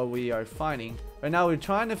careful with what we are finding. Right now we're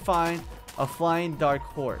trying to find a flying dark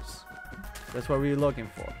horse. That's what we're looking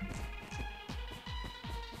for.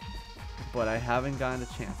 But I haven't gotten a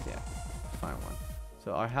chance yet to find one.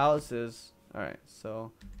 So our house is alright.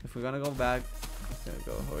 So if we're gonna go back, I'm gonna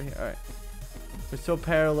go over here. Alright. We're still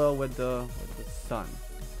parallel with the sun.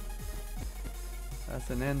 That's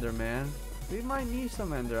an ender man. We might need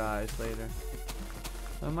some ender eyes later.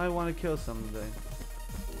 I might want to kill someday.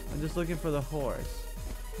 I'm just looking for the horse.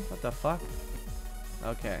 What the fuck?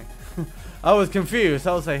 Okay. I was confused.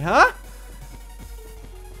 I was like, huh?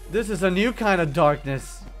 This is a new kind of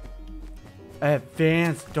darkness.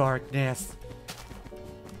 Advanced darkness.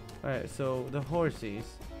 Alright, so the horsies.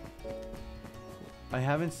 I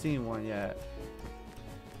haven't seen one yet.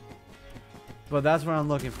 But that's what I'm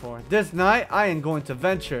looking for. This night, I am going to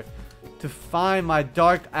venture to find my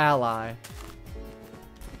dark ally.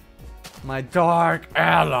 My dark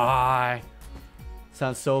ally.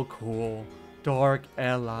 Sounds so cool. Dark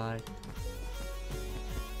ally.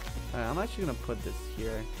 Alright, I'm actually gonna put this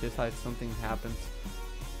here in case something happens.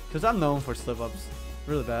 Because I'm known for slip-ups.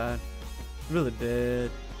 Really bad. Really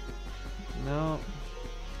bad. No.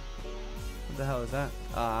 What the hell is that?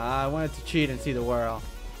 I wanted to cheat and see the world.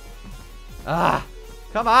 Ah!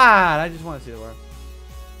 Come on! I just want to see the world.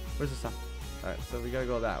 Where's the sun? Alright, so we gotta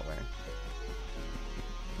go that way.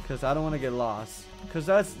 Because I don't want to get lost. Because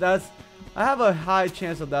that's I have a high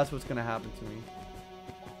chance of that's what's gonna happen to me.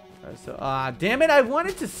 Alright, so damn it, I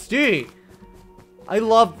wanted to see. I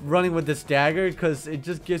love running with this dagger because it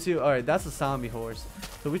just gives you. Alright, that's a zombie horse.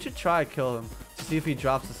 So we should try to kill him to see if he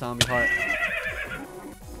drops the zombie heart.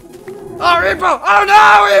 Oh, Repo! Oh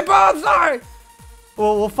no, Repo! I'm sorry!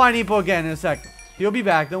 We'll find Repo again in a sec. He'll be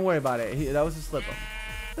back, don't worry about it. That was a slip up.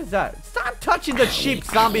 What is that? Stop touching the sheep,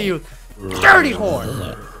 zombie, you dirty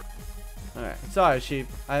whore! Alright, sorry sheep.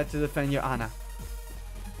 I had to defend your honor.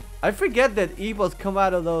 I forget that Evils come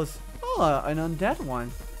out of those. Oh, an undead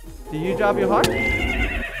one. Did you drop your heart?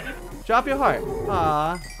 Drop your heart.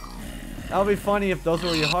 Ah, that would be funny if those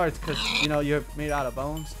were your hearts, because you know you're made out of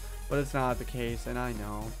bones. But it's not the case, and I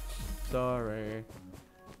know. Sorry.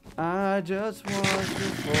 I just want you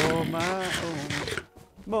for my own,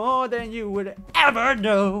 more than you would ever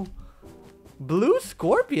know. Blue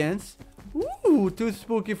scorpions? Ooh, too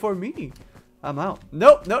spooky for me. I'm out.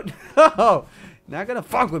 Nope, nope, no. Not gonna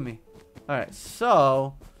fuck with me. Alright,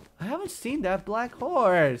 so I haven't seen that black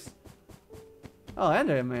horse. Oh,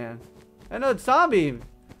 Enderman. Another zombie.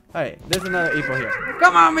 Alright, there's another Epo here.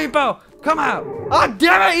 Come on, Epo! Come out! Oh,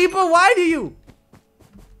 damn it, Epo! Why do you?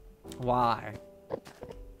 Why?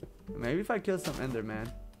 Maybe if I kill some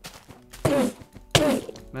Enderman.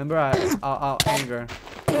 Remember, I'll anger.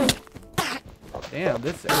 Damn,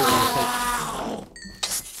 this Enderman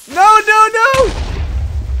takes... No, no, no!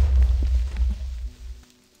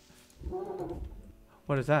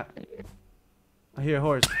 What is that? I hear a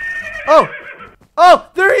horse. Oh! Oh!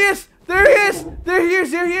 There he is! There he is! There he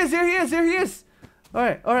is! There he is! There he is! There he is!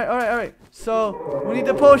 Alright, alright, alright, alright. So, we need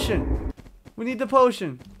the potion. We need the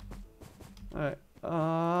potion. Alright.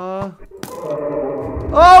 Oh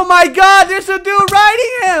my god! There's a dude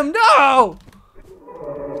riding him! No!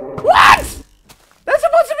 What? That's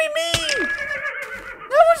supposed to be me!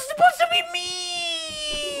 That was supposed to be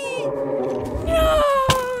me! No!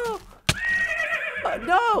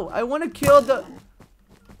 No! I want to kill the...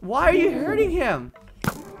 Why are you hurting him?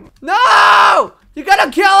 No! You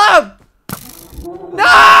gotta kill him!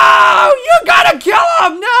 No! You gotta kill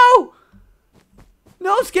him! No!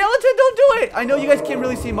 No, skeleton, don't do it! I know you guys can't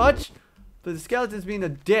really see much, but the skeleton's being a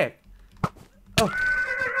dick. Oh.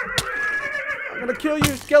 I'm gonna kill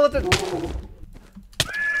you, skeleton!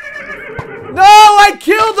 No! I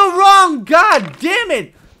killed the wrong... God damn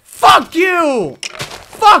it! Fuck you!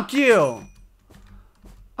 Fuck you!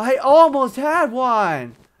 I almost had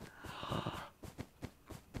one!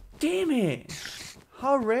 Damn it!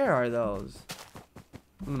 How rare are those?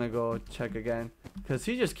 I'm gonna go check again. Because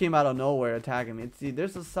he just came out of nowhere attacking me. See,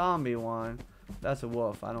 there's a zombie one. That's a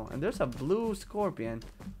wolf. I don't... And there's a blue scorpion.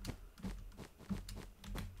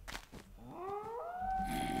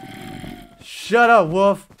 Shut up,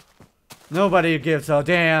 wolf! Nobody gives a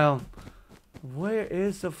damn. Where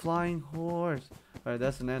is the flying horse? Alright,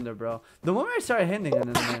 that's an ender, bro. The moment I started hitting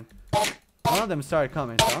them, man, one of them started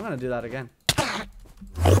coming. So I'm gonna do that again.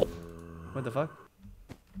 What the fuck?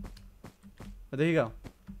 Oh, there you go.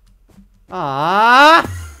 Ah!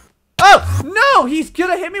 Oh no! He's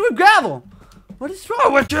gonna hit me with gravel. What is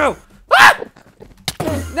wrong with you? Ah!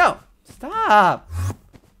 No! Stop!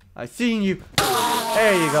 I seen you.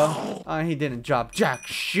 There you go. Oh, he didn't drop jack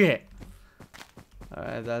shit. All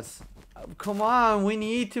right, that's. Come on, we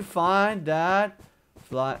need to find that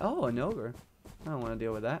fly. Oh, an ogre. I don't want to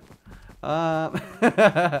deal with that. I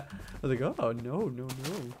was like, oh no, no, no.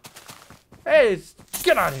 Hey,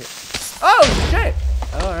 get out of here! Oh shit!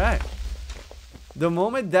 All right. The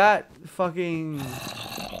moment that fucking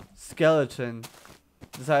skeleton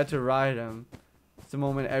decided to ride him, it's the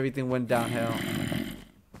moment everything went downhill.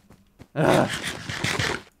 Ugh.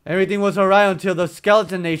 Everything was alright until the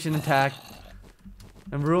skeleton nation attacked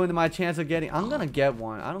and ruined my chance of getting. I'm gonna get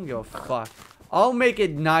one. I don't give a fuck. I'll make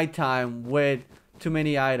it nighttime with too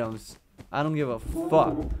many items. I don't give a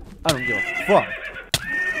fuck. I don't give a fuck.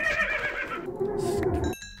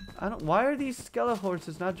 Why are these skeleton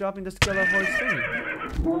horses not dropping the skeleton horse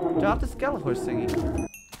thingy? Drop the skeleton horse thingy.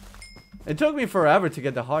 It took me forever to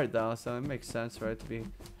get the heart though, so it makes sense for it to be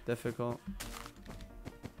difficult.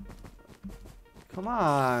 Come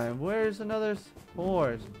on, where's another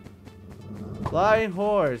horse? Flying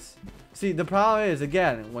horse. See, the problem is,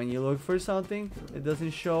 again, when you look for something, it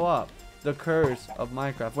doesn't show up. The curse of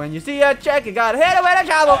Minecraft. When you see a chick, you gotta hit it with a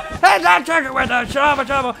shovel. Hit that chicken with a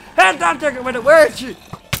shovel. Hit that chicken with a... Where is she?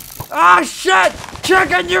 Oh shit!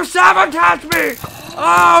 Chicken, you sabotaged me!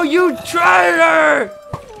 Oh, you traitor!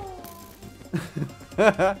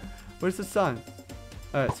 Where's the sun?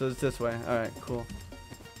 Alright, so it's this way. Alright, cool.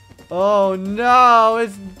 Oh no,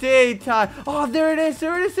 it's daytime. Oh, there it is.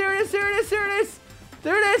 There it is. There it is. There it is. There it is.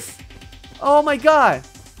 There it is. Oh my god.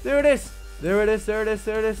 There it is. There it is. There it is.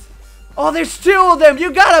 There it is. Oh, there's two of them.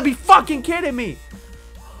 You gotta be fucking kidding me.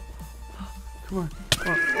 Come on.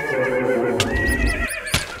 Come on.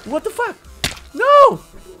 What the fuck? No.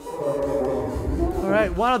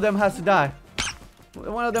 Alright, one of them has to die.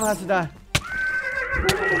 One of them has to die.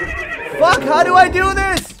 Fuck, how do I do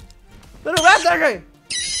this? Little rat dagger.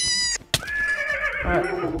 Alright.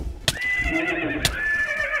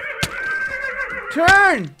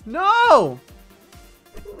 Turn! No!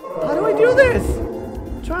 How do I do this?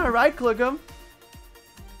 I'm trying to right click him.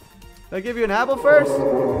 Did I give you an apple first?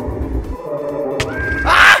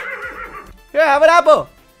 Ah! Here, have an apple!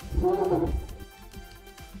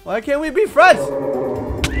 Why can't we be friends?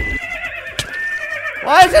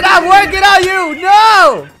 Why is it not working on you?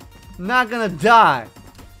 No! I'm not gonna die.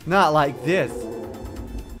 Not like this.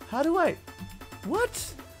 How do I...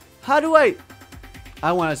 What? How do I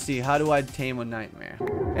want to see. How do I tame a nightmare?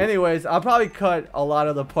 Anyways, I'll probably cut a lot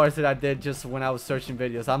of the parts that I did just when I was searching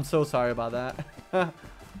videos. I'm so sorry about that.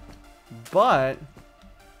 But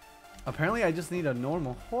apparently I just need a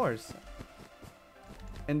normal horse.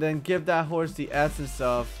 And then give that horse the essence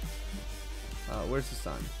of... where's the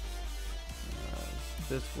sun?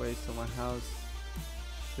 This way, so my house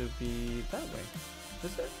should be that way.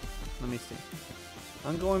 Is it? Let me see.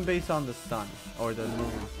 I'm going based on the sun or the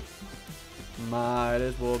moon. Might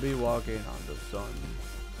as well be walking on the sun.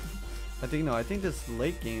 I think no, I think this is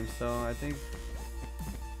late game, so I think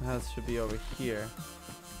the house should be over here.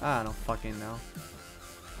 I don't fucking know.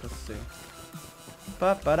 Let's see.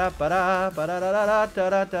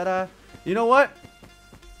 You know what?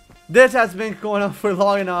 This has been going on for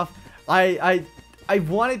long enough. I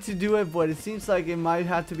wanted to do it, but it seems like it might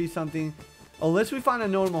have to be something. Unless we find a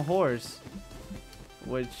normal horse.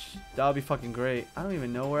 Which, that would be fucking great. I don't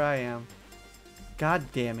even know where I am. God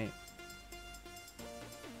damn it.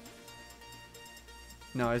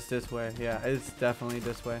 No, it's this way. Yeah, it's definitely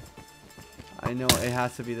this way. I know it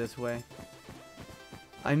has to be this way.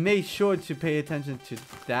 I made sure to pay attention to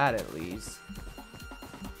that at least.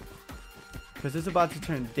 Because it's about to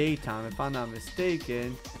turn daytime, if I'm not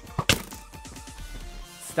mistaken.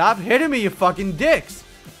 Stop hitting me, you fucking dicks!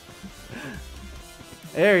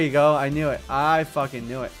 There you go. I knew it. I fucking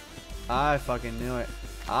knew it. I fucking knew it.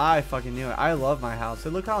 I fucking knew it. I love my house.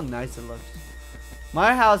 Look how nice it looks.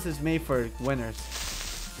 My house is made for winners.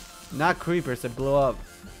 Not creepers that blow up.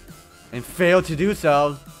 And fail to do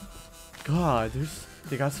so. God,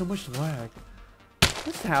 they got so much lag.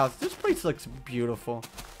 This place looks beautiful.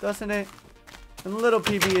 Doesn't it? And little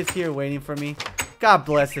PB is here waiting for me. God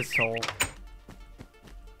bless his soul.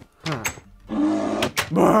 Huh.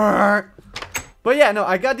 Brr. But yeah, no,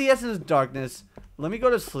 I got the essence of darkness. Let me go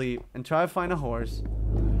to sleep and try to find a horse.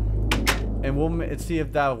 And we'll see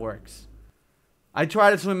if that works. I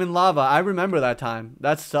tried to swim in lava. I remember that time.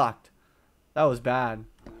 That sucked. That was bad.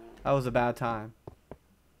 That was a bad time.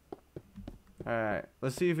 Alright,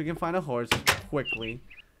 let's see if we can find a horse quickly.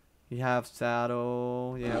 We have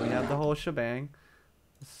saddle. Yeah, we have the whole shebang.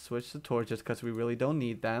 Let's switch the torches because we really don't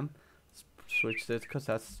need them. Let's switch this because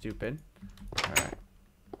that's stupid. Alright.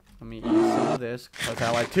 Let me eat some of this because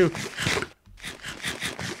I like to.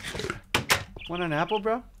 Want an apple,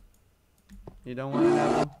 bro? You don't want an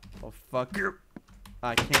apple? Oh, fuck.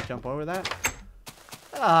 I can't jump over that.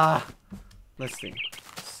 Ah. Let's see.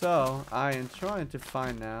 So, I am trying to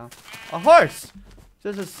find now a horse.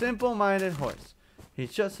 Just a simple-minded horse.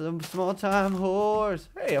 He's just a small-time horse.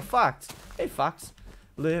 Hey, a fox. Hey, fox.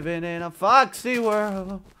 Living in a foxy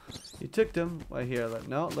world. You took them. Well, here.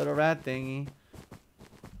 No, little rat thingy.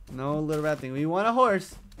 No, little rat thing. We want a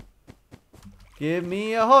horse. Give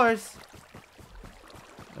me a horse.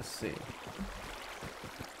 Let's see.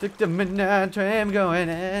 Took the midnight tram going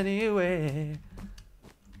anyway.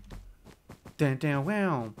 Dun, dun,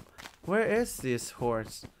 wow. Where is this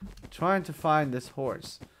horse? I'm trying to find this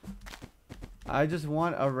horse. I just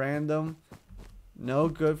want a random, no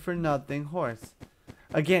good for nothing horse.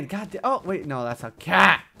 Again, goddamn. Oh, wait. No, that's a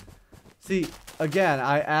cat. See, again,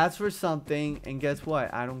 I asked for something, and guess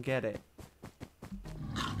what? I don't get it.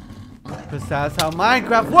 Because that's how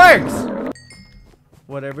Minecraft works!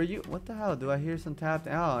 Whatever you... What the hell? Do I hear some tap...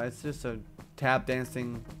 Oh, it's just a tap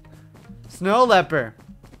dancing snow leopard.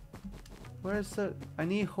 Where's the... I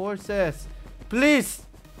need horses. Please!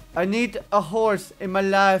 I need a horse in my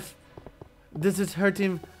life. This is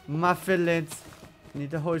hurting my feelings. I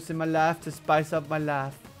need a horse in my life to spice up my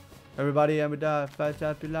life. Everybody ever die, spice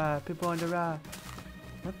up your life. People on the ride.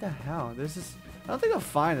 What the hell? This is... I don't think I'll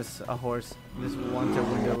find a horse in this winter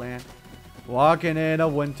wonderland. Walking in a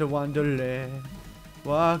winter wonderland.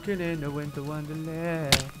 Walking in a winter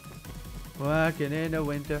wonderland. Walking in the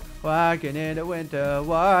winter. Walking in the winter.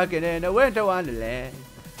 Walking in the winter wonderland.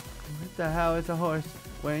 What the hell is a horse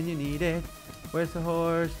when you need it? Where's the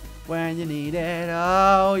horse when you need it?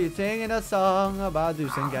 Oh, you're singing a song about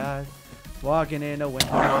Zeus and God. Walking in a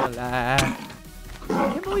winter wonderland. I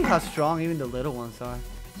can't believe how strong even the little ones are.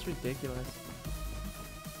 It's ridiculous.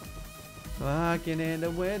 Walking in the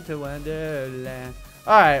winter wonderland.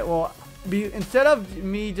 Alright, well, instead of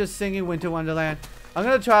me just singing Winter Wonderland, I'm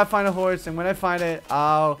gonna try to find a horse, and when I find it,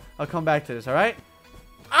 I'll come back to this, alright?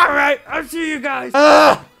 Alright, I'll see you guys.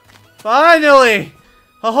 Finally!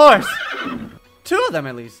 A horse! 2 of them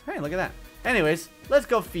at least. Hey, look at that. Anyways, let's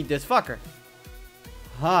go feed this fucker.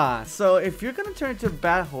 Huh, so if you're gonna turn into a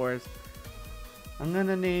BatHorse, I'm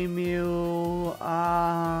gonna name you,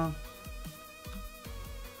 oh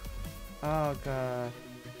god.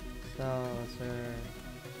 So, sir.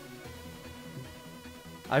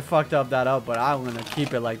 I fucked up that up, but I'm gonna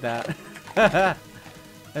keep it like that.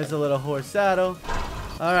 There's a little horse saddle.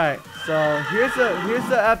 Alright, so here's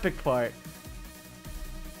the epic part.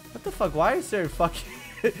 What the fuck? Why is there fucking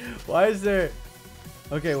why is there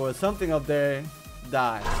okay, well something up there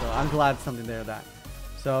died. So I'm glad something there died.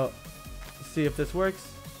 So let's see if this works.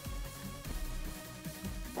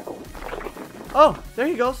 Oh, there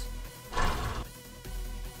he goes.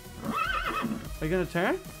 Are you gonna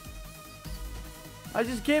turn? I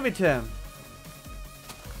just gave it to him.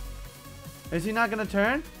 Is he not gonna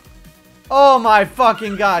turn? Oh my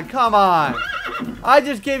fucking god, come on. I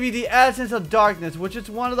just gave you the essence of darkness, which is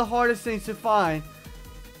one of the hardest things to find.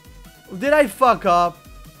 Did I fuck up?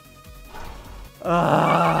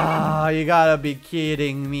 Ah, you gotta be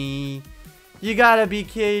kidding me. You gotta be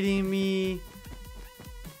kidding me.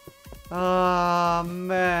 Oh,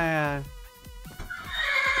 man.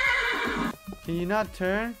 Can you not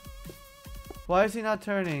turn? Why is he not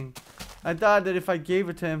turning? I thought that if I gave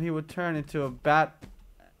it to him, he would turn into a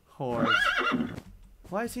BatHorse.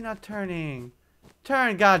 Why is he not turning?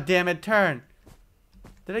 Turn, goddammit, turn.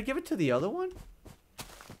 Did I give it to the other one?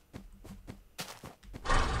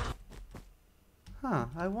 Huh,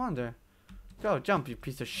 I wonder. Go, jump, you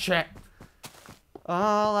piece of shit.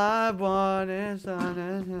 All I want is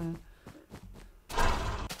on.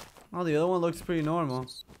 Oh, the other one looks pretty normal.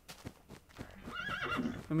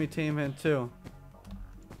 Let me tame him too.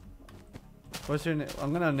 What's your name?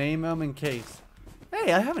 I'm gonna name him in case.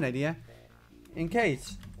 Hey, I have an idea. In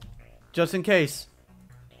case. Just in case.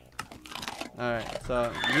 Alright,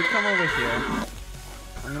 so you come over here.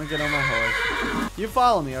 I'm gonna get on my horse. You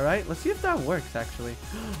follow me, alright? Let's see if that works, actually.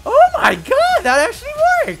 Oh my god, that actually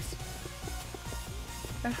works!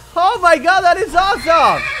 Oh my god, that is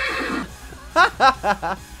awesome!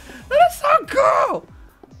 That is so cool!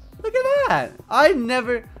 Look at that! I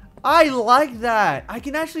like that! I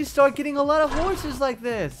can actually start getting a lot of horses like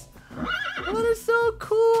this! Oh, that is so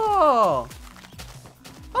cool!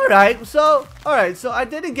 Alright, so I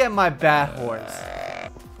didn't get my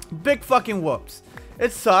BatHorse. Big fucking whoops.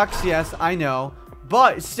 It sucks, yes, I know.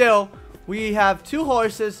 But still, we have 2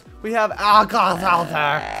 horses, we have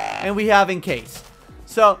Alcazar, and we have Encase.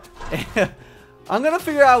 So, I'm gonna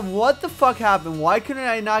figure out what the fuck happened. Why couldn't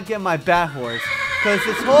I not get my BatHorse? Because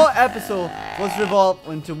this whole episode was revolved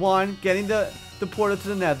into 1, getting the portal to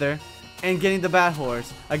the Nether, and getting the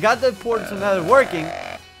BatHorse. I got the portal to the Nether working,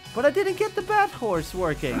 but I didn't get the BatHorse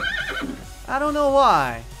working. I don't know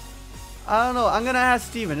why. I don't know. I'm gonna ask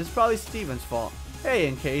Steven. It's probably Steven's fault. Hey,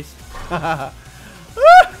 Encase.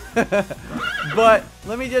 But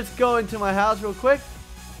let me just go into my house real quick.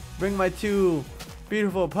 Bring my 2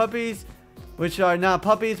 beautiful puppies, which are not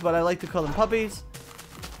puppies, but I like to call them puppies.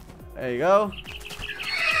 There you go.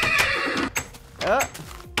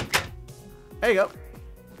 There you go.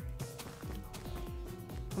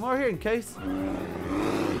 Come over here, Encase.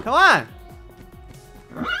 Come on.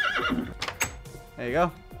 There you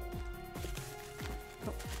go.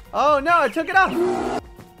 Oh no, I took it off.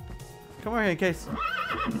 Come over here, Encase.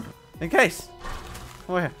 Encase.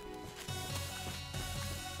 Come over here.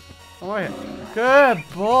 Come over here. Good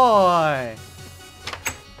boy.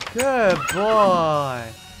 Good boy.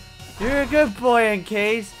 You're a good boy,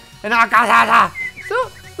 Encase. And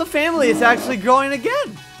so the family is actually growing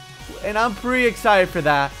again, and I'm pretty excited for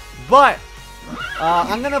that. But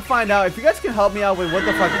I'm gonna find out if you guys can help me out with what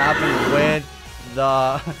the fuck happened with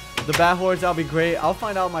the BatHorse. That'll be great. I'll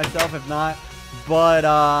find out myself if not. But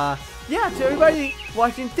yeah, to everybody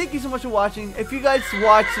watching, thank you so much for watching. If you guys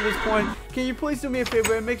watched to this point, can you please do me a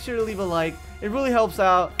favor and make sure to leave a like? It really helps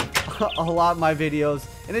out a lot my videos,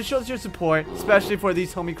 and it shows your support, especially for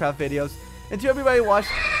these Homiecraft videos. And to everybody who watched,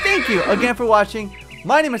 thank you again for watching.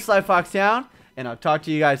 My name is SlyFoxHound, and I'll talk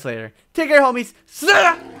to you guys later. Take care, homies. See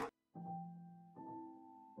ya!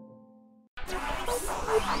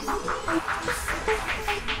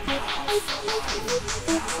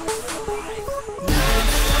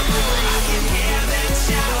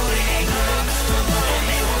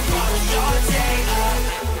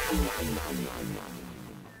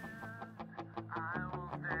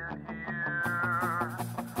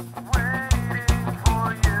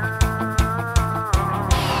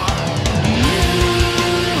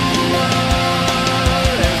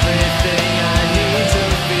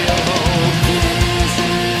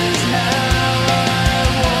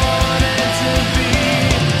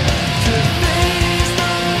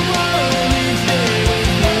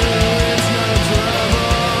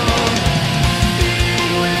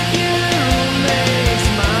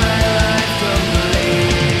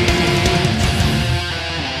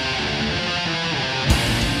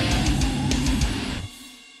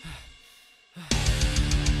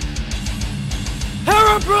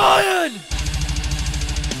 Brian!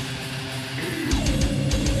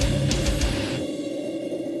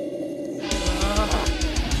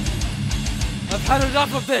 I've had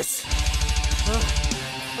enough of this!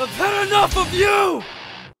 I've had enough of you!